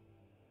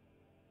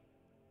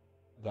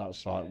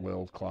 That's like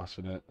world class,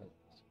 isn't it?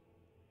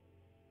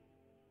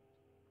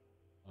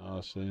 Oh,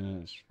 see,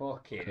 it's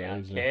Fucking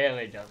crazy.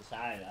 carriage on the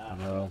side of that. I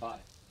know.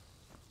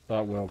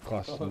 That world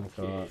class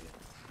snooker. That.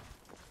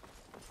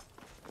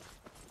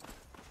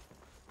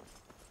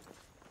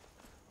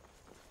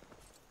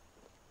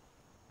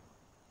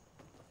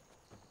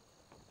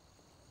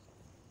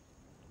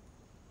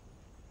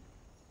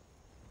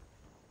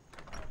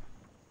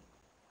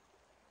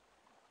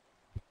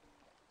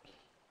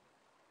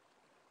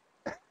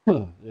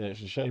 Yeah,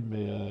 it's a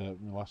shame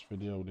my last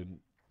video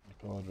didn't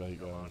record right,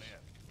 guys.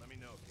 Let me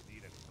know if you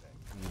need anything.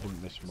 You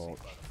didn't miss much.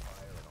 By the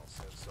fire and I'll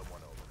send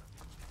someone over.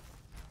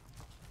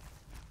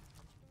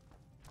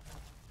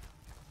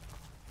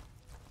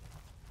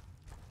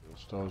 It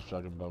stores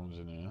dragon bones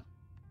in here.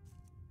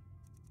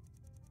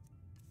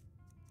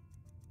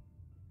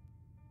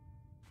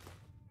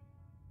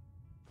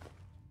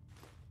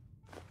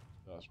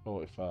 That's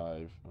 45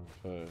 and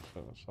 30,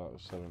 so that's like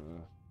 70.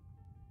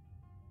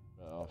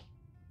 Right off.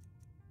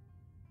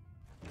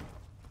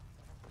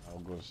 I'll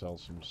go sell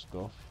some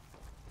stuff.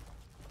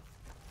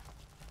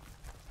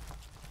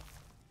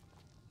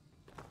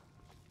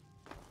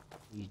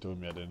 He's doing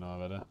me head in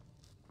already.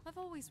 I've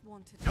always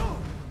wanted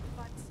one,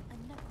 but a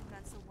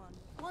necromancer one.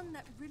 One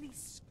that really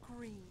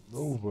screams.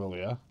 Move, will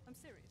ya? I'm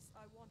serious,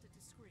 I wanted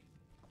to scream.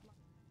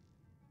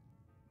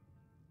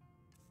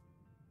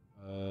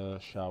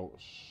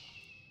 Shouts.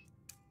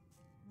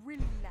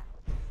 Really loud.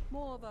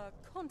 More of a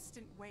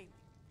constant wailing.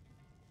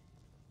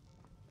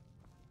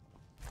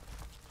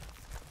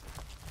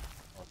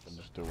 I can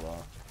just do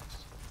that.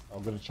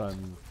 I'm gonna try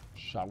and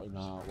shout it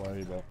that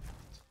way, but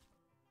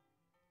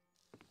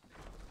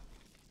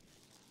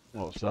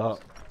what's that?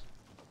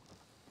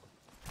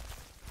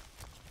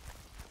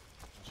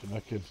 What's he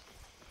making?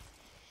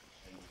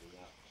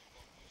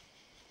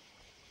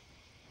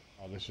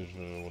 Oh, this is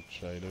the wood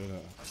trader, isn't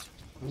it?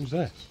 Who's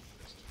this?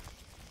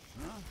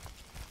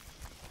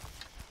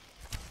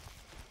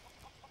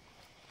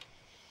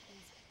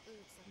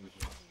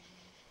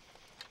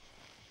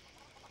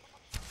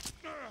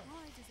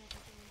 Why does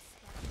everything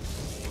stop?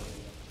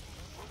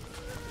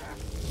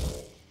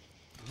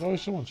 There's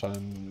always someone trying to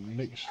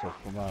nick stuff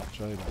from our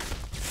trader.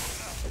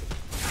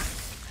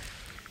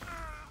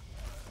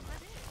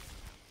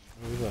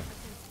 Who is it?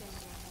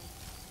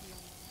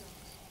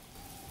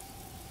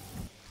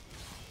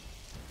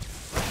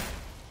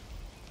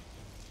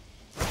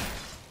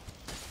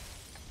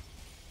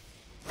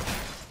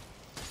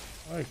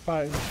 Are they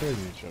fighting between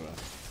each other?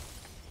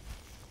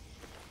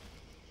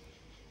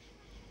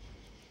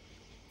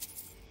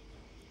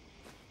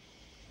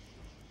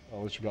 Oh,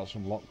 at least we got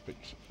some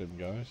lockpicks for him,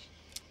 guys.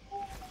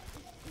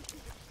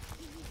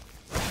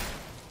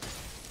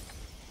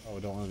 Oh, we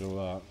don't want to do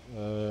that.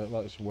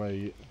 Let's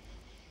wait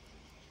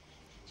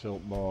till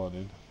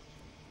morning.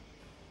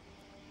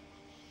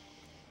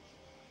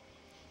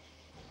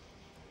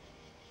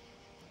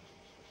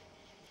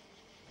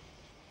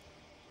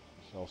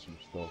 Sell some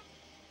stuff.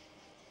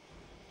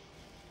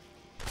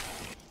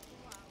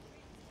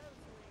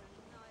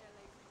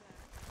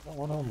 Don't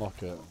want to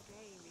unlock it.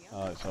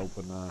 Ah, it's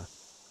open now.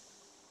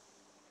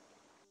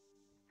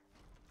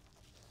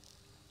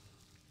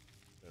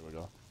 There we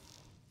go.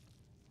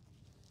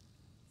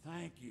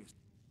 you've...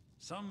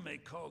 Some may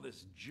call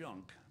this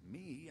junk.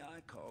 Me, I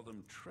call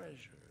them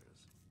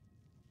treasures.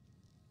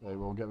 Right,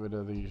 we'll get rid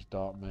of these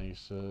dark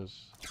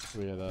maces.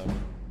 3 of them.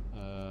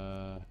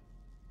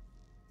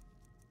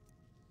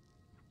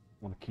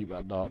 Want to keep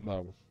that dark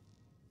bow.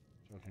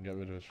 So I can get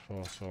rid of his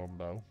 4-sword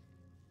bow.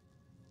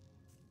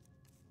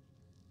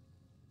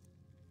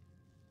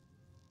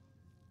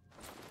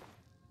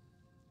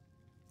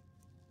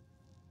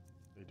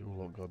 They do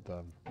look good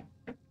then.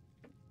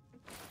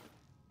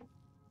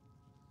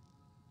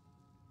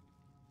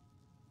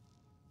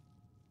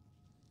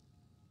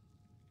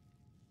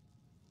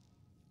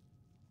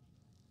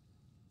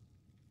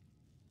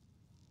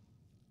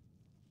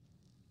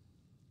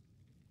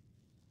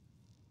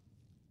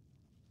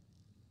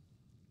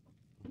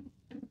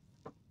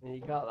 You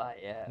got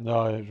that yet?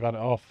 No, it ran it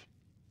off.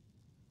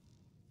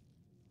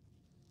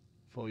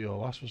 Thought your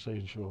last was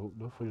saying show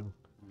up, nothing.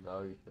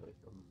 No, you should have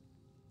come.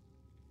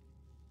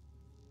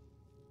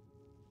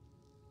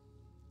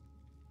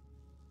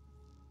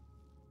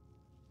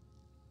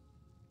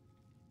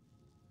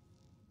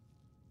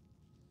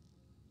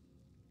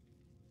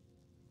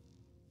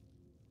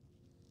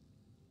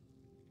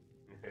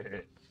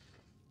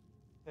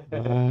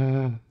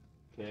 Can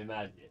you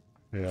imagine?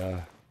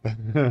 Yeah.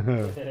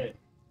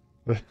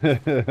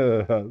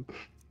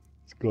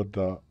 It's good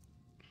that.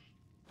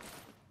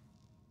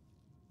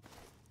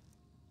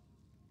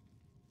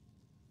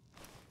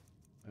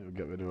 We'll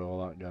get rid of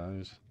all that,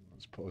 guys.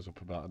 Let's put us up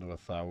about another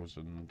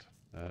 1,000.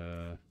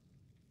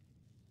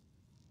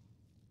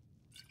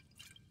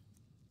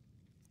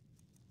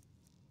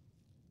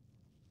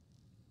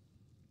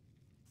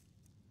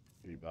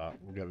 Keep that.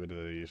 We'll get rid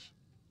of these.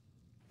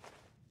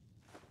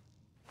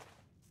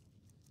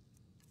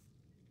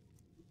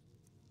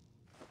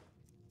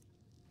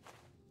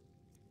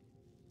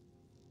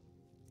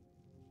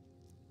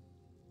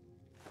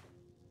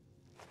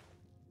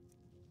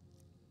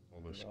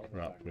 All this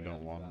crap we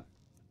don't want.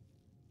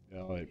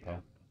 Yeah, wait,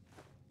 pal.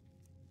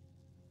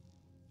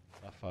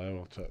 Sapphire,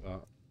 we'll take that.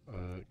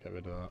 Get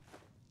rid of that.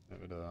 Get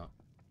rid of that.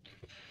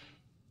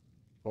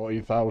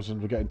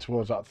 40,000, we're getting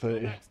towards that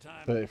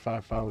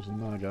 35,000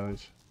 there,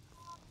 guys.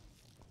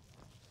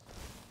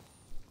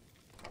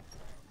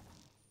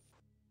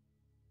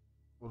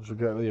 Once we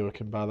get there, we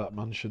can buy that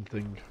mansion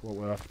thing, what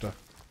we're after.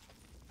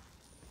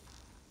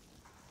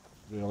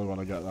 Really want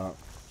to get that.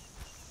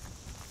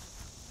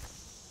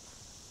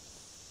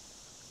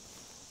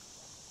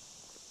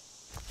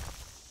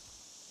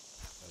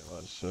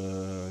 Let's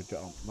get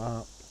on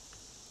map.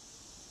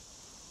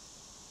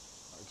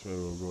 That's where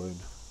we're going.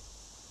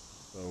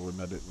 So we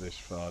made it this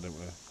far, didn't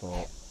we?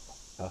 Thought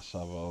that's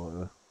have over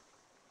there.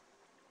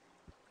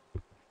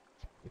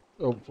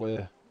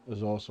 Hopefully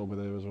there's also over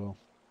there as well.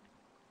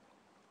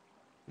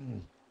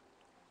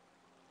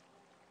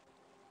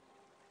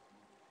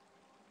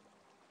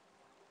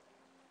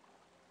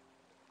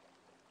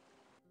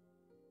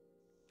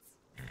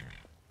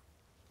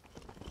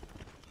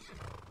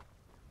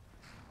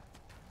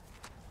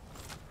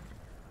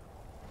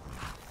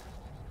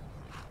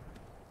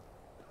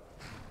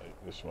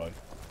 This way.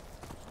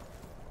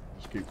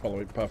 Just keep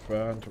following path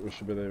round. We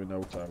should be there in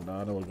no time now.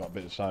 I know we've got a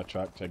bit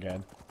sidetracked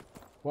again.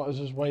 What is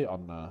his weight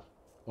on there?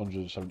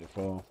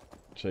 174.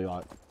 See,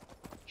 like,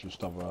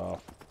 just over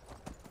half.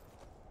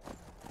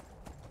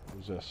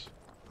 Who's this?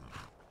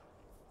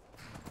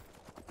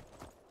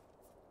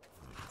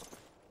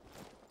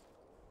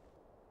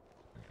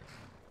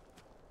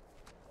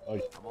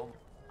 Oi.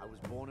 I was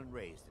born and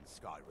raised in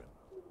Skyrim,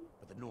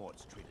 but the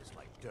Nords treat us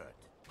like dirt.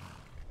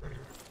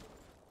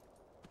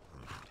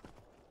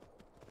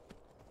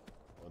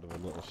 A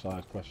little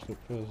side quest up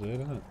for us here,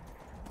 isn't it?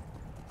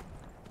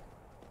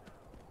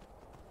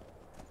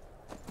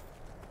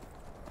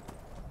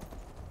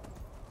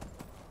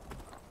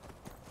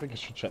 I think I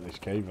should check this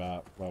cave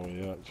out while we're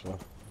here, actually.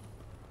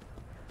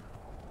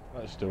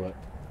 Let's do it.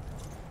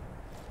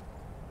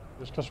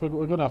 Just because we're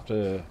going to have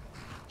to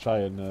try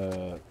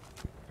and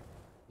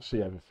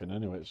see everything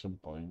anyway at some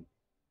point.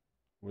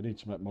 We need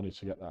to make money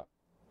to get that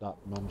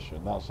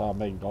mansion. That's our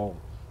main goal.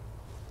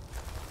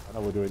 I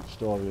know we're doing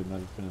story and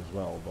everything as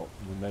well, but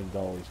the main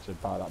goal is to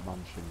buy that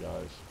mansion,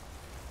 guys.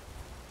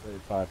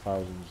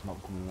 35,000 is not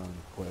coming around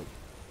quick.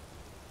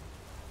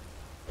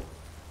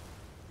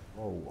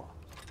 Whoa.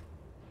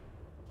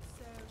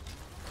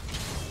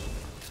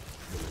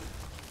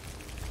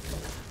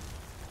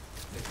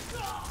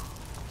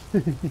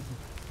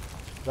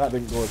 That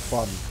didn't go as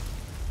planned.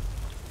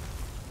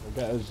 We'll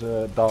get us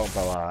dark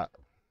bow out.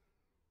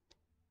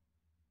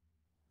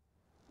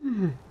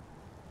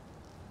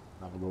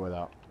 Have a go with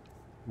that.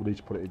 We need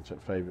to put it into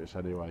favourites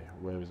anyway.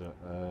 Where is it?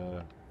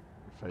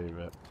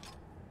 Favourite.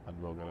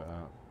 And we'll get it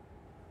out.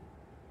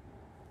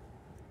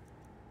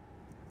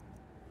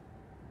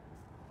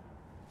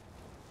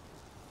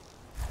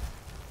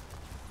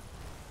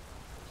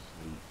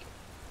 Sneak.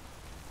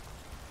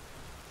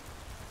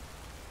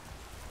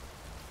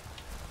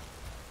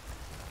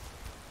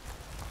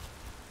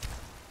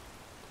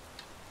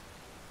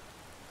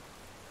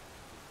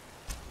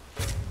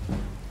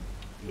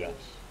 Yes.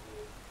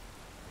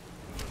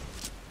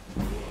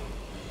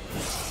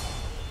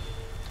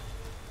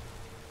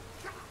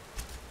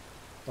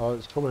 Oh,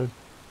 it's coming.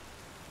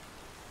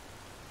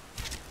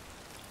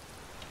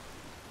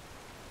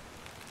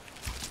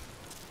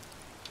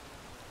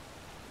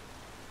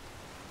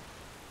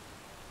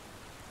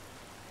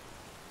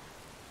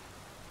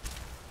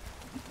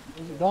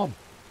 Where's it gone?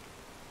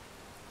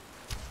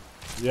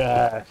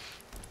 Yes!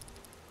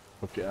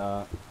 Look at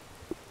that.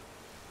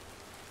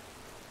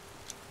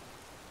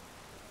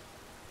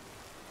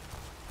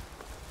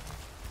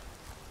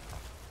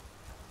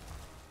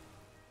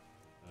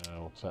 Yeah,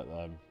 we'll take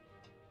them.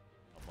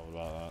 Not bothered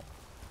about that.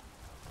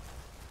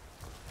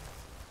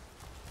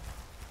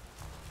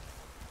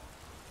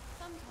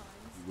 Sometimes.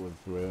 Going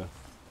through here.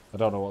 I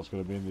don't know what's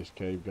going to be in this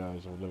cave,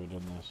 guys. I've never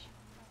done this.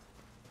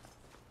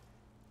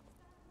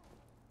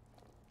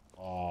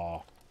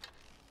 Oh.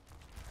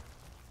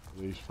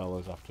 These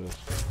fellas after us.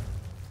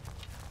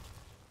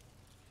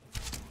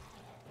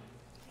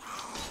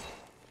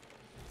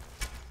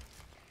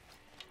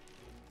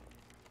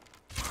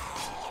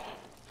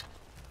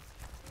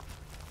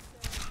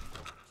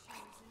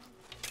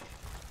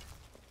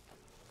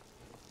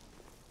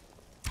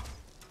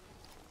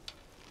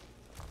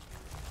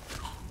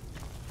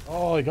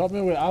 Oh, he got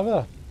me with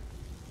Ava.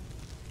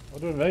 I'm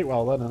doing very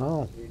well then, I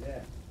know.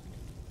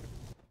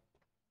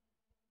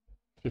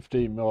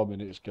 15 more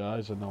minutes,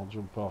 guys, and I'll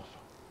jump off.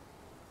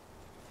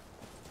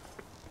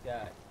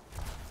 Yeah.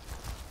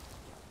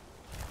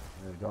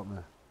 Yeah, he got me.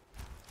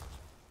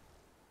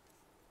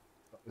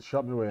 They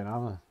shot me with an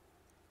hammer.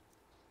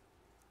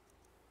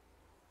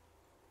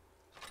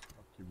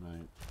 Fuck you,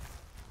 mate.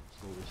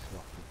 Slowly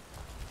sloppy.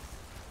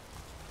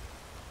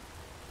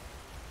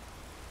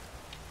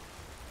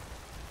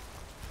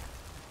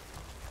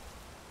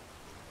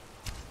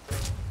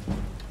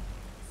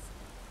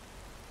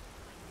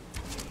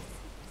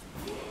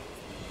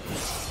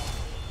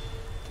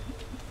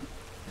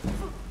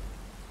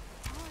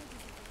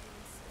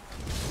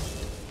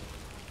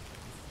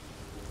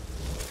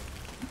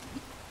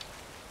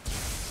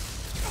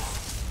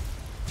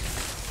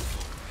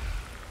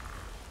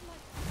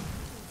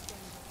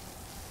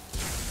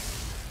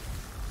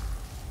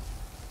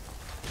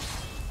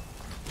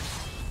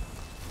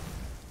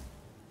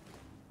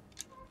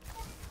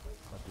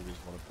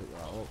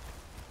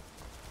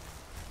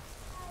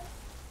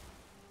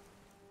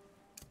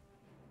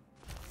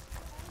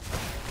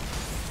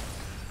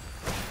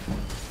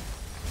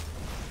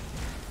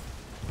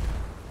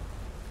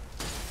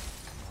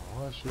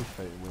 I should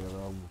take away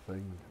around the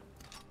thing.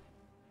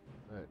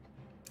 Heck.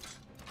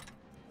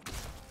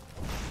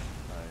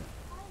 Right.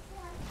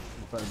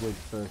 In fact, we're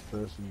first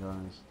person,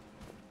 guys.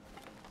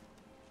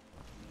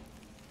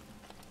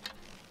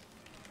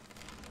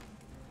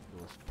 Do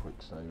a quick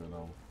save and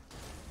all.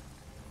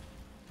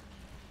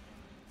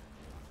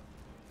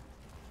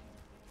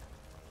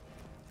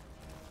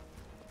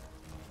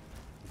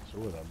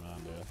 Two of them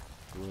around here.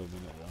 Two of them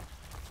in it though.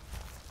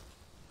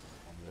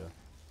 On there.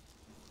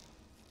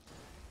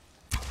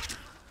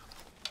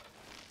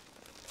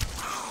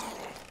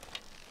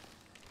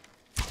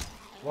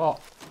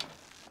 What?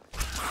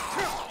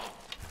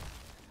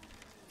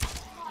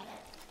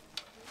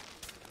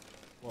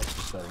 What's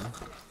he saying? Has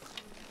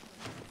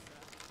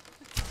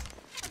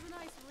a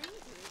nice ring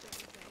to it,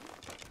 don't you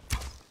think?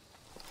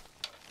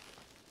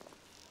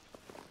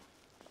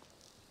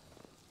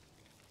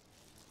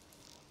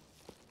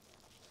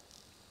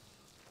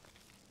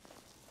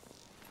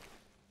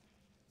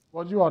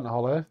 What do you want,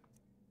 Holly?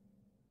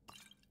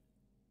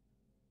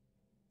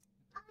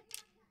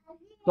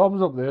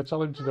 Dom's up there,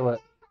 tell him to do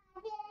it.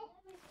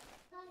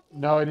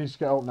 No, he needs to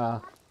get up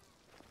now.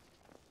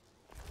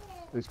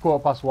 It's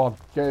 1:15.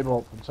 Get him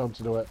up and tell him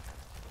to do it.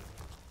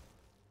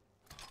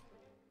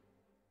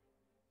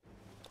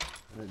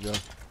 There you go.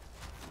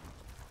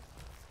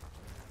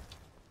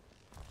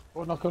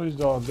 Oh, knock on his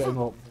door and get him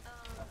up.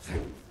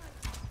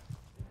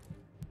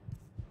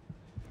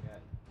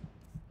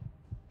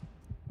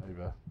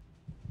 Maybe.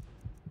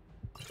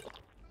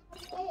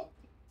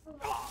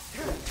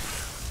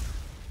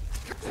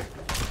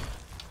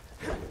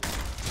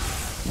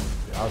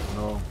 I don't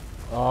know.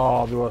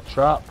 Oh, they were a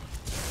trap.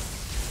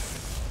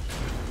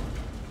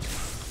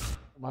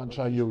 Might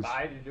try and use.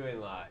 Spider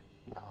doing like?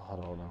 Oh, I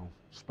don't know.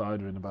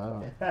 Spider in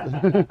about.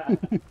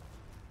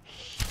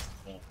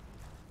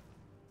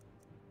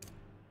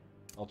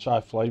 I'll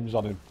try flames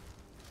on him.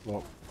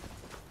 Look.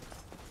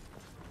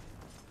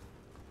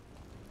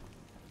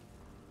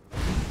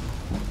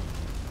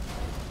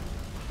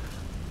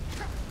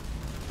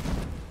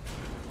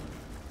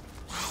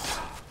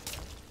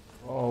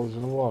 Oh, there's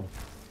another one.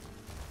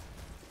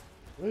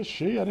 Where's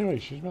she anyway?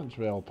 She's meant to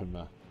be helping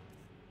me.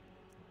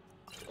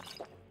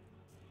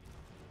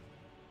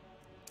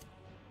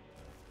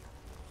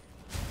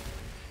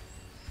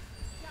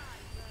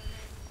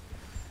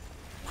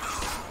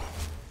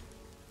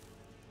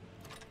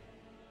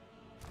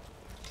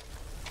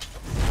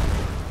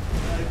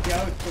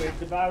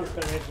 It's about to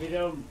if we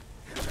don't.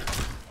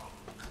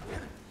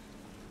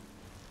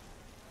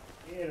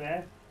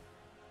 Yeah,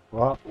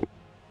 What?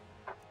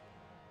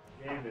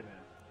 yeah, man.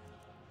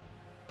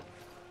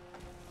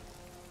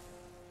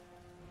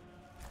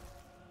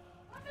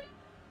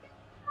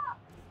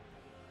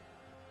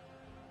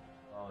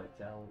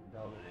 down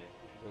in it.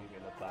 Don't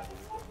get the bag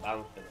and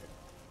bouncing it.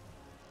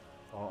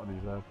 Oh, on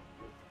his head.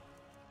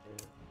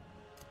 Yeah.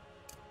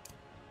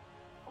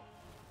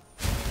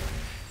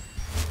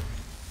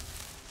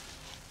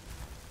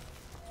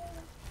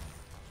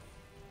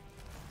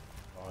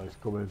 Oh, he's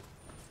coming.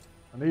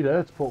 I need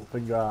her to put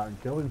finger out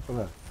and kill him for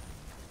me.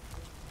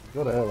 He's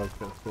got her like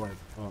it's going.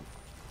 Oh.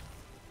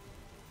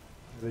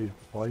 These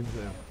planes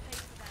here.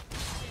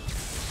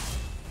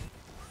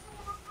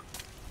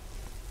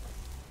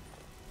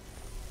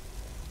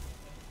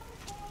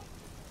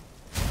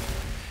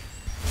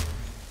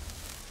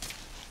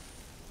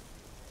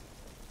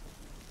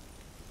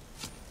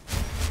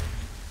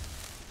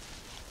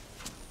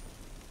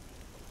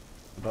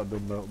 I've not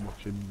done that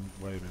much in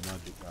way of my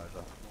magic, guys.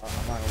 I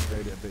might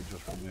upgrade it a bit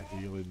just from the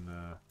healing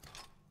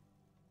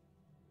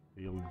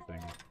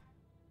thing.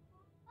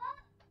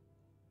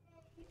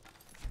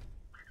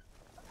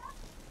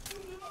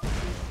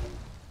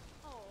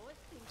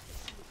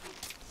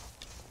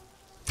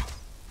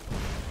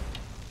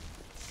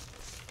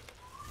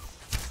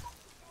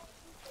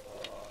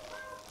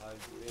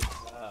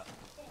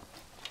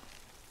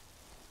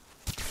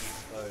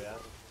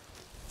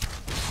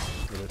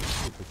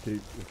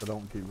 If I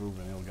don't keep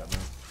moving, he'll get me.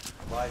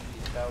 Why is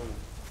he so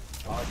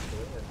hard to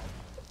hit?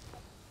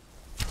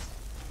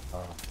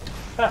 Oh.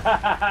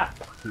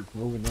 Keeps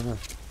moving, doesn't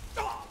he?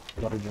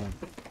 Got him down.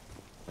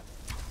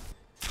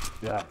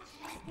 Yeah.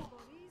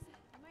 Bodies,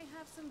 I might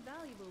have some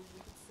valuables we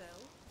could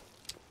sell.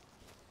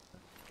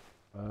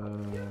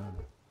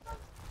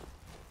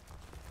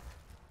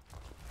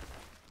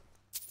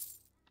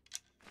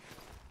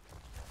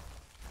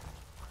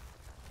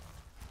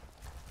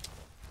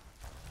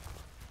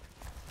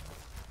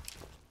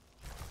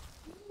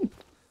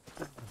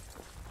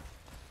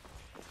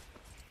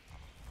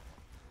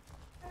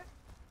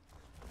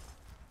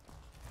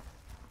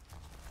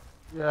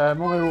 Yeah,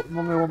 mummy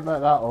won't make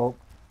that up.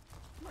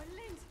 My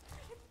lint.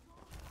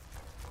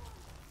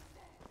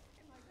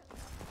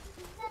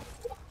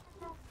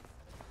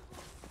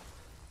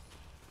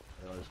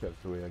 Let's get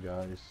through here,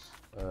 guys.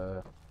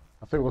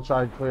 I think we'll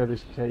try and clear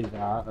this cave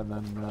out, and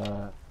then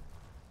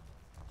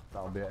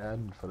that'll be an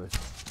end for this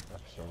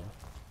episode.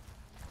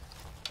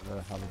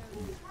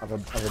 Have a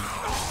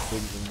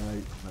drink and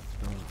wait next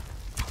time.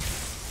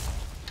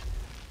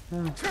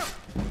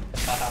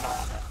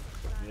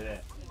 Yeah.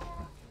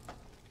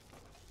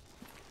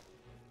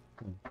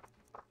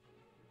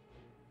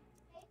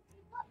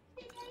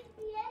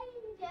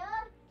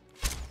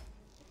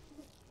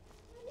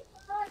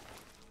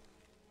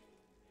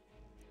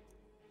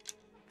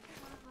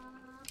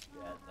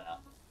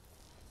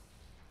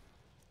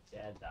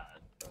 Yeah, that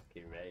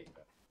fucking right.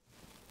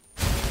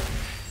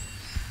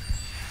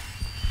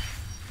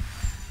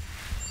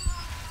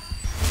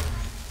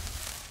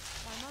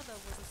 My mother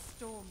was a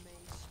storm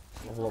mage.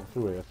 We'll look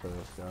through here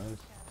first, guys.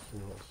 See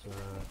what's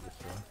this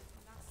way.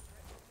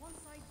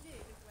 Once I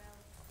did,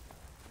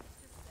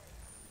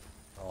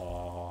 well,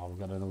 Oh, we've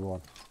got another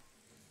one.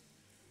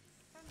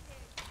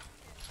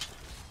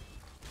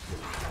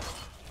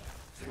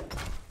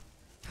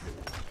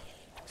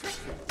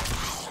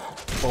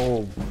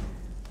 Boom.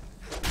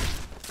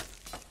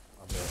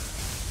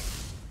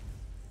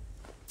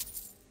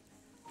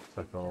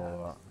 Take all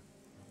that.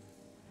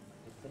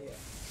 It's here.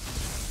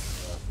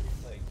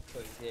 Like,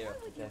 put it here off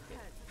the jacket.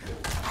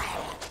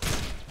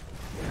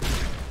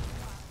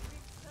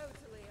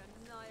 totally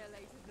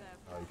annihilated them.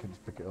 Oh, you can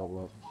just pick it up,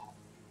 look.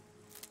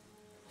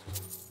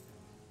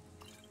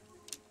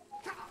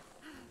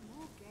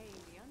 More game,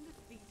 the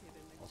undefeated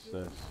and the What's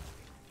good. this?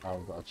 Oh,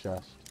 we've got a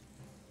chest.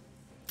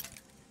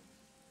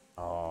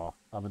 Oh,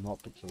 I haven't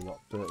locked up, so we've got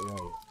 38.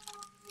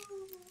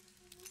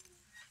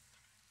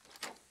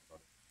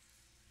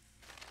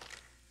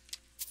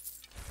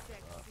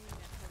 Sexy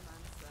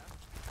necromancer.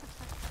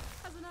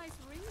 Has a nice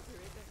ring to it,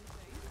 don't you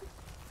think?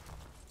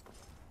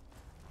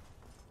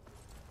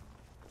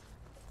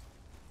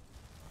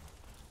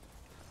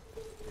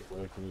 Keep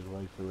working his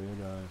way through here,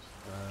 guys.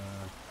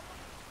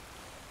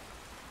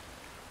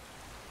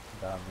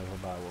 Down there,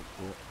 by what's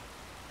it?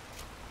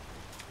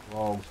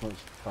 Whoa, so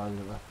much fire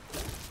there.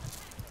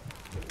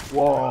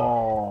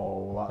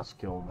 Whoa, that's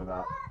killed me,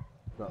 that.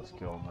 That's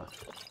killed me.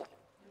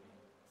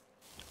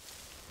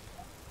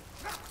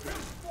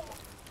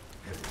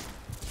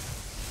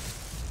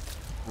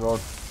 Run.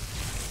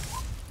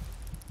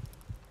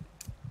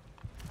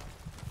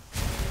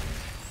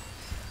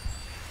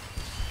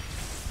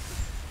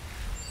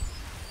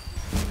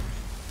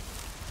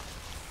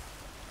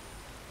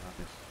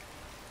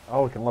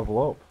 Oh, we can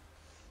level up.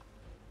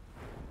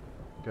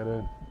 Get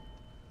in.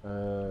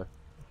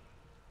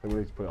 We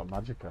need to put it on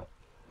Magicka.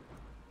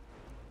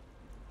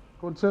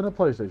 Go and turn the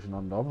PlayStation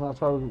on, Dom. That's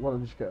why we wanted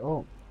to just get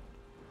up.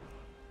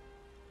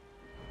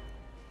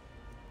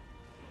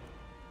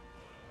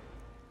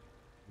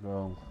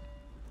 Go.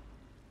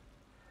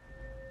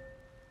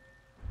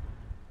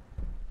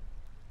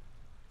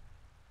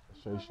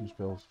 Station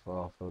spills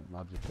for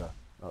Magicka.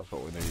 That's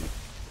what we need.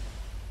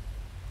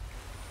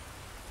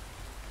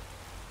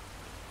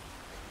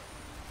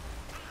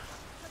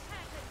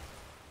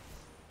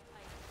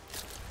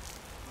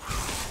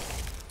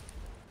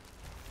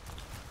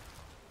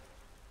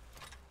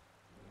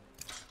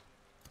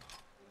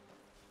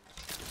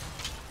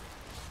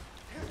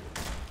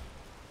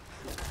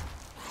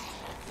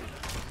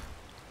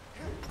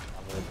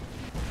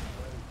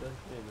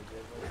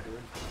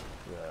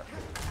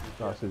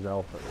 That's his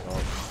health at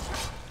top.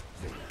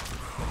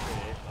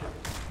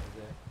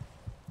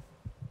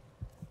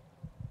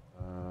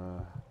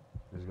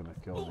 He's gonna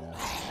kill me.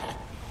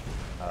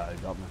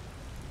 He got me.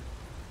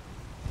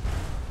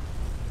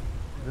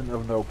 Didn't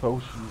have no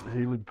potions,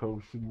 healing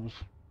potions.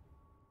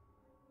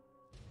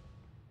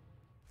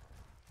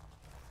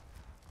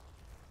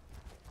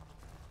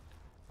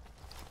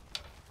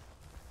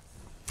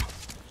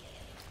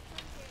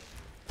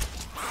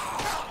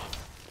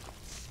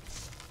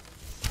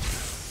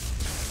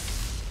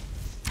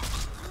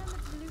 Remember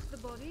to loot the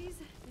bodies.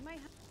 They might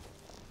have.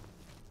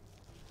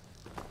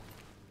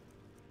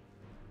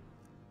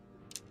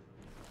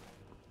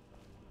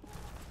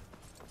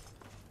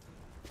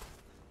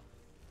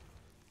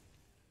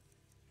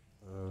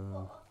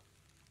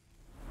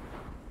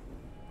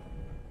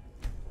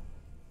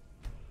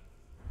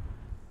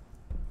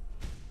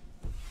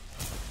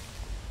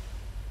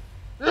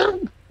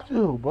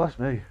 Oh, bless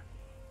me.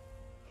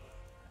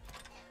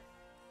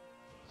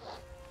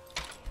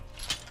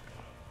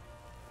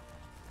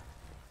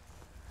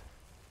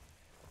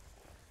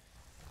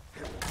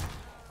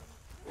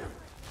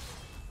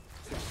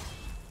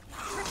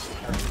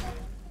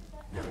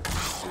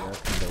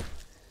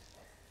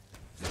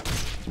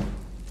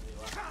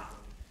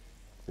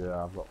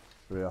 Yeah, I've got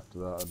 3 after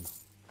that. And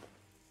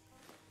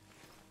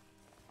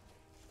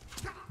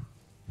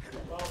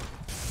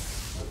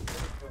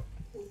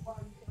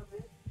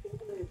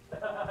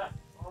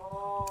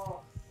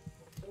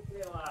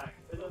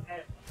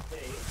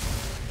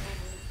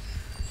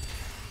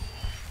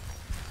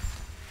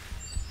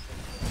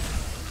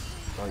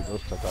oh, he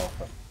does take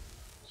off it.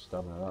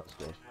 Stamina, that's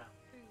good.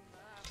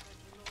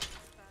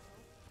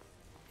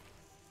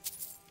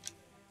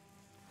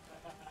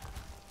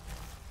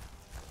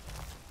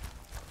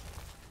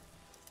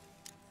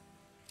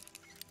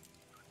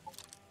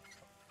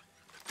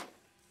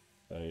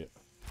 Hey.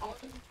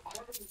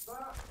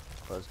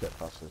 Let's get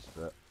past this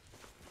bit.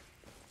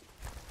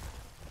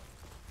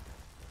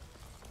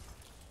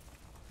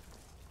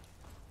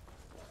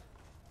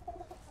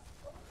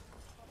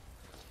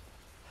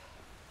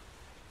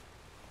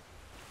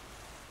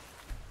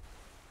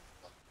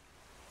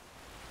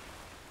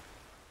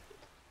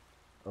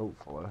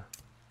 Hopefully.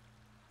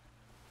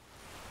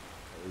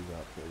 He's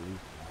actually easy.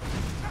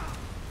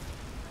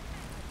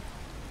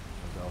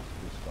 What else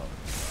is starting?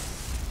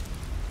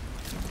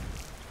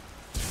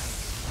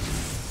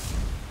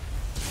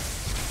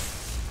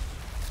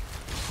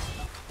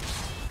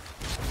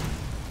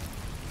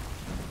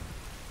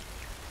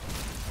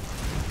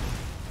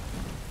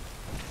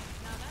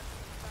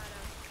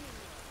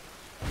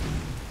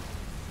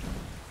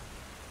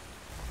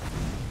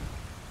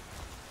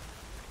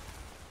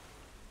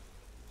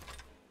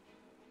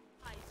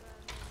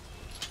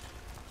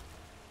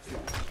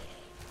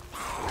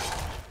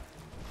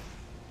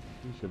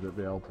 She should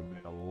be helping me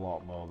a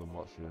lot more than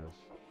what she is.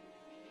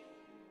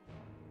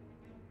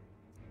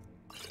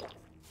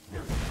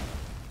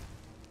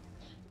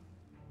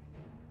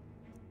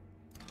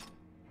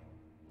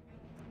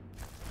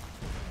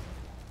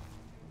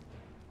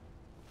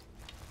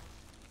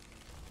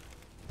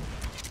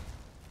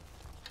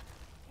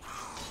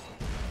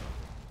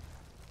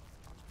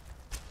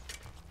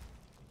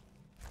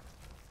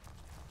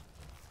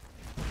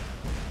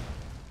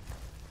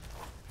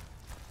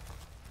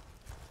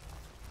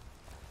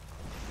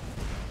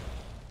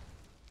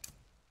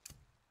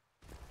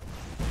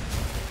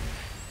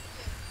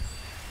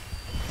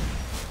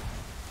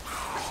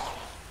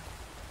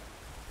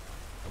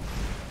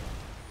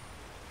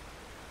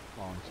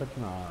 Check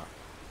that.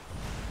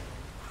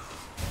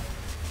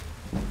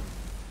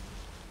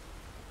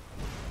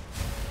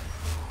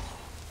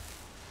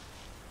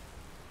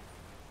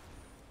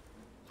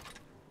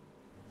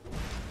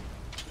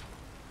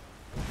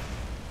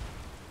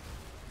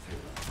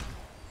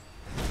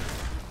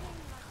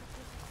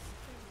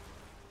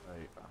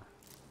 Right.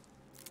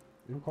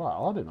 You were quite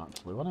hard in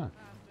actually, wasn't it?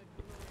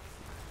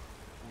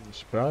 I'm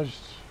surprised.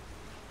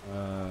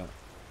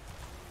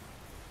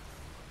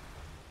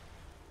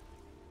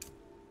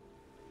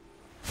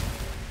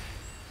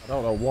 I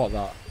don't know what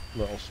that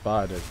little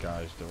spider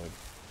guy's doing.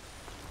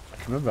 I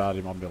can remember I had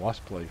him on my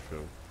last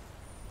playthrough.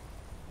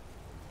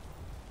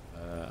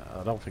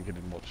 I don't think it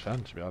did much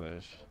sense, to be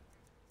honest.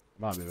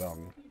 Might be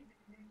wrong.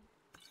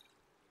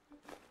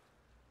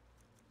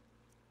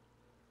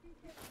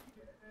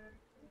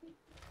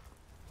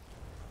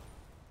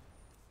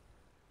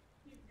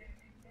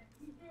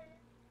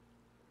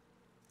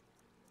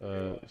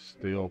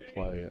 Steel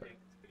plate.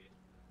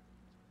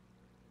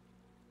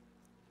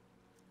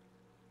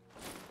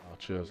 Oh,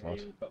 cheers, lad.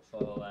 You've got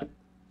 4 left.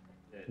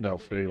 No,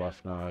 3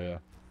 left now, yeah.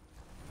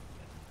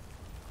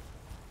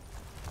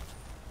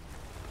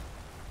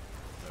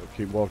 He'll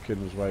keep walking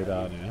his way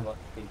down here. What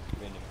seems to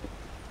be in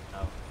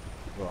now?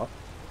 What?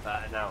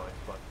 About an hour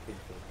is what seems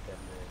to be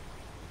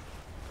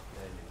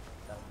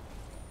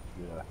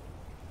Yeah.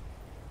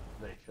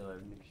 make sure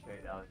everything's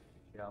straight down.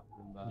 Sharp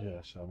and back.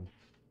 Yeah, Sam.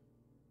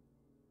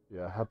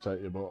 Yeah, I'd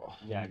take you, but...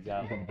 Yeah,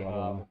 exactly.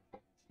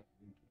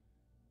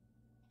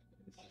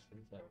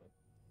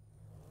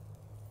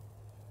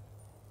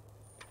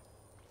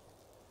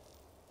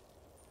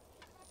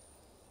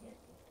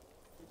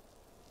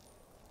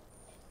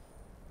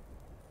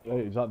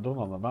 Hey, is that done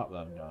on the map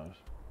then, guys?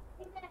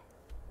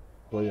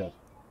 Clear.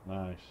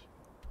 Nice.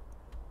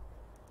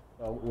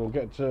 Well, we'll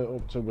get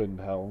up to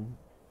Windhelm,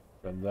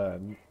 and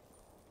then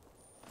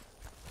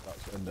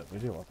that's the end of the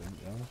video, I think,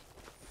 guys.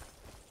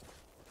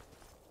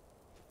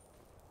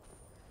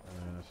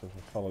 So if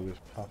we follow this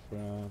path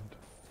round.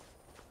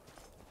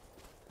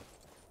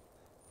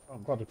 Oh,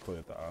 I'm glad I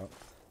cleared that out.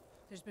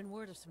 There's been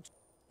word of some...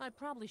 I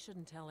probably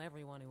shouldn't tell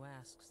everyone who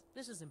asks.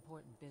 This is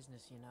important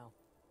business, you know.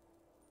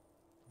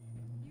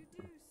 You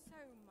do so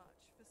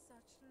much for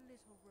such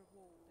little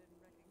reward and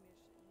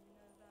recognition, you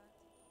know that?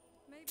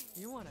 Maybe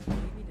You want to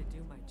pay me to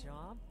do my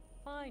job?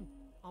 Fine.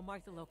 I'll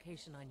mark the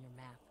location on your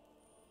map.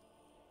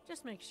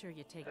 Just make sure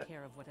you take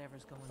care of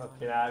whatever's going on.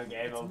 Fucking hard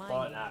game on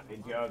Fortnite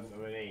with Jordan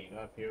money,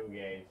 not a few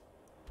games.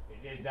 He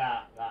did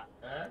that,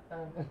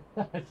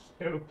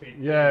 stupid.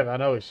 Yeah, I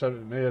know, he sent it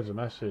to me as a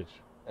message.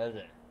 Is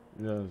it?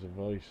 Yeah, as a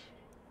voice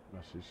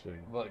message thing.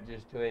 What,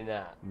 just doing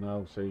that?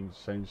 No, saying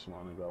something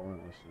on it, but I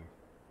weren't listening.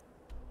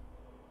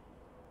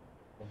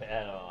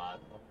 Hello, lad,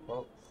 for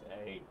fuck's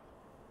sake.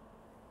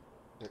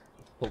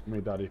 Fuck me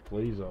daddy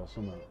please or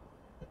something.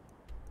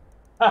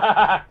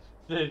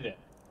 Did it?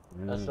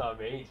 Yeah. That's what I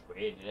mean, it's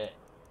weird, isn't it?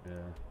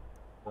 Yeah.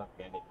 Not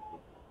getting it.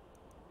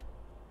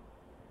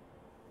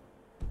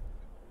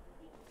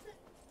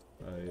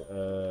 Right,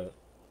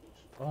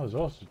 oh, there's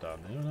horses down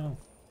here now.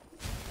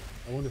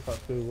 I wonder if that's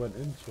who went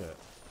into it.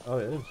 Oh,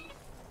 it is.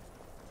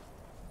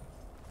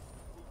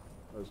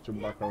 Let's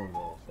jump back on the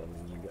horse then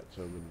and get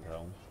to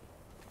Windhelm.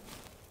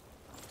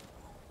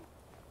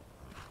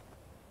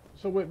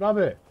 So, wait,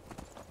 Babby!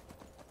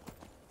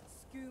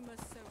 skooma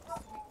soaked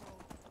sweet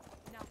roll.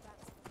 Now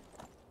that's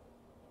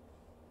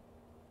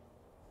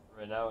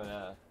We're now in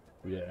there.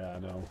 Yeah, I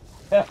know.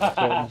 So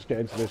I'm just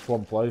getting to this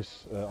one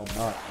place on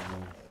that.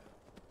 And,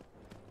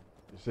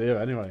 it's here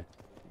anyway.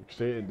 You can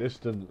see it in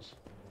distance.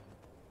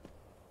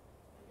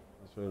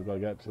 That's where we've got to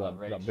get to that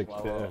big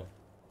theatre.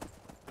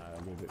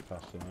 I'll be a bit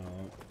faster now.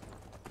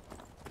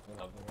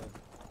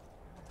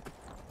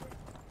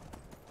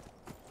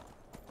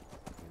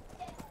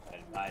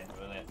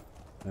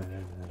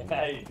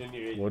 You didn't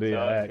even What do you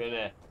talk, heck?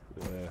 innit?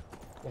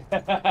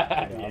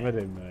 Yeah. I'm with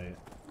him, mate.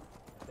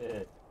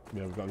 Yeah,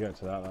 we've got to get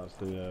to that. That's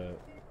the.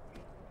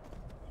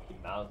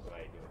 Miles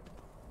away, dude.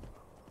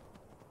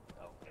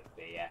 Oh,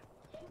 yeah.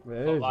 It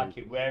Not is. like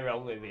we're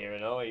only there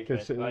and all you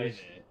It's can play in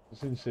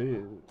sight,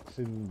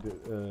 isn't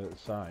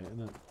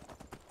it?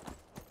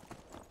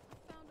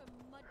 found a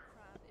mud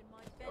crab in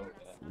my bed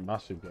last night.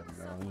 Massive game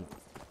now, isn't it?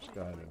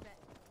 Skyrim.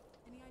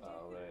 Any idea Oh,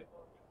 who? wait.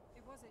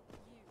 It wasn't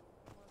you,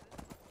 was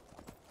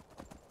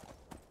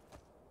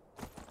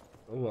it?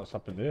 Oh, what's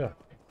happened here?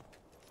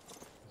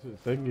 This is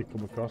the thing you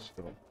come across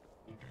stuff.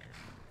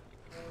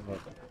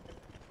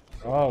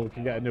 Oh, we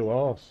can get a new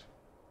horse.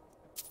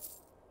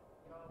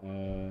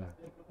 Well,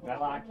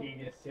 like he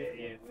just sit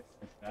here and listen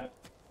to that.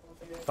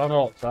 It's on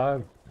all the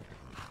time.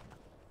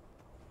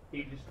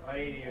 He just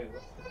lay here and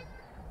listen.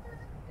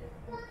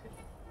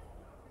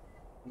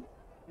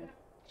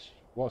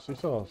 What's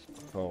this horse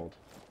called?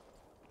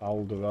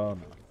 Alderana.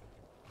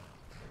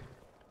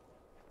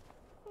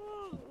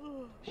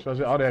 Shows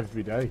it on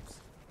every day.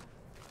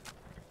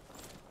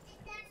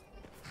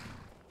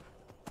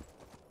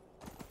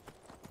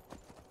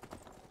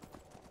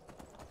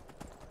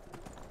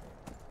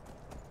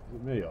 Is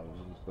it me or is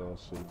it the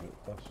horse a bit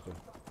faster?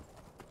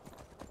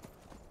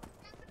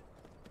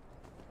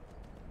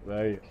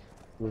 Right,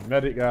 we've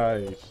made it,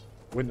 guys.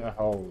 Winter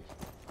hold.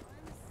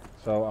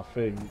 So I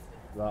think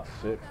that's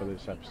it for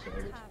this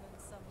episode.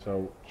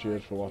 So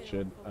cheers for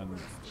watching and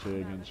see you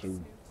again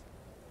soon.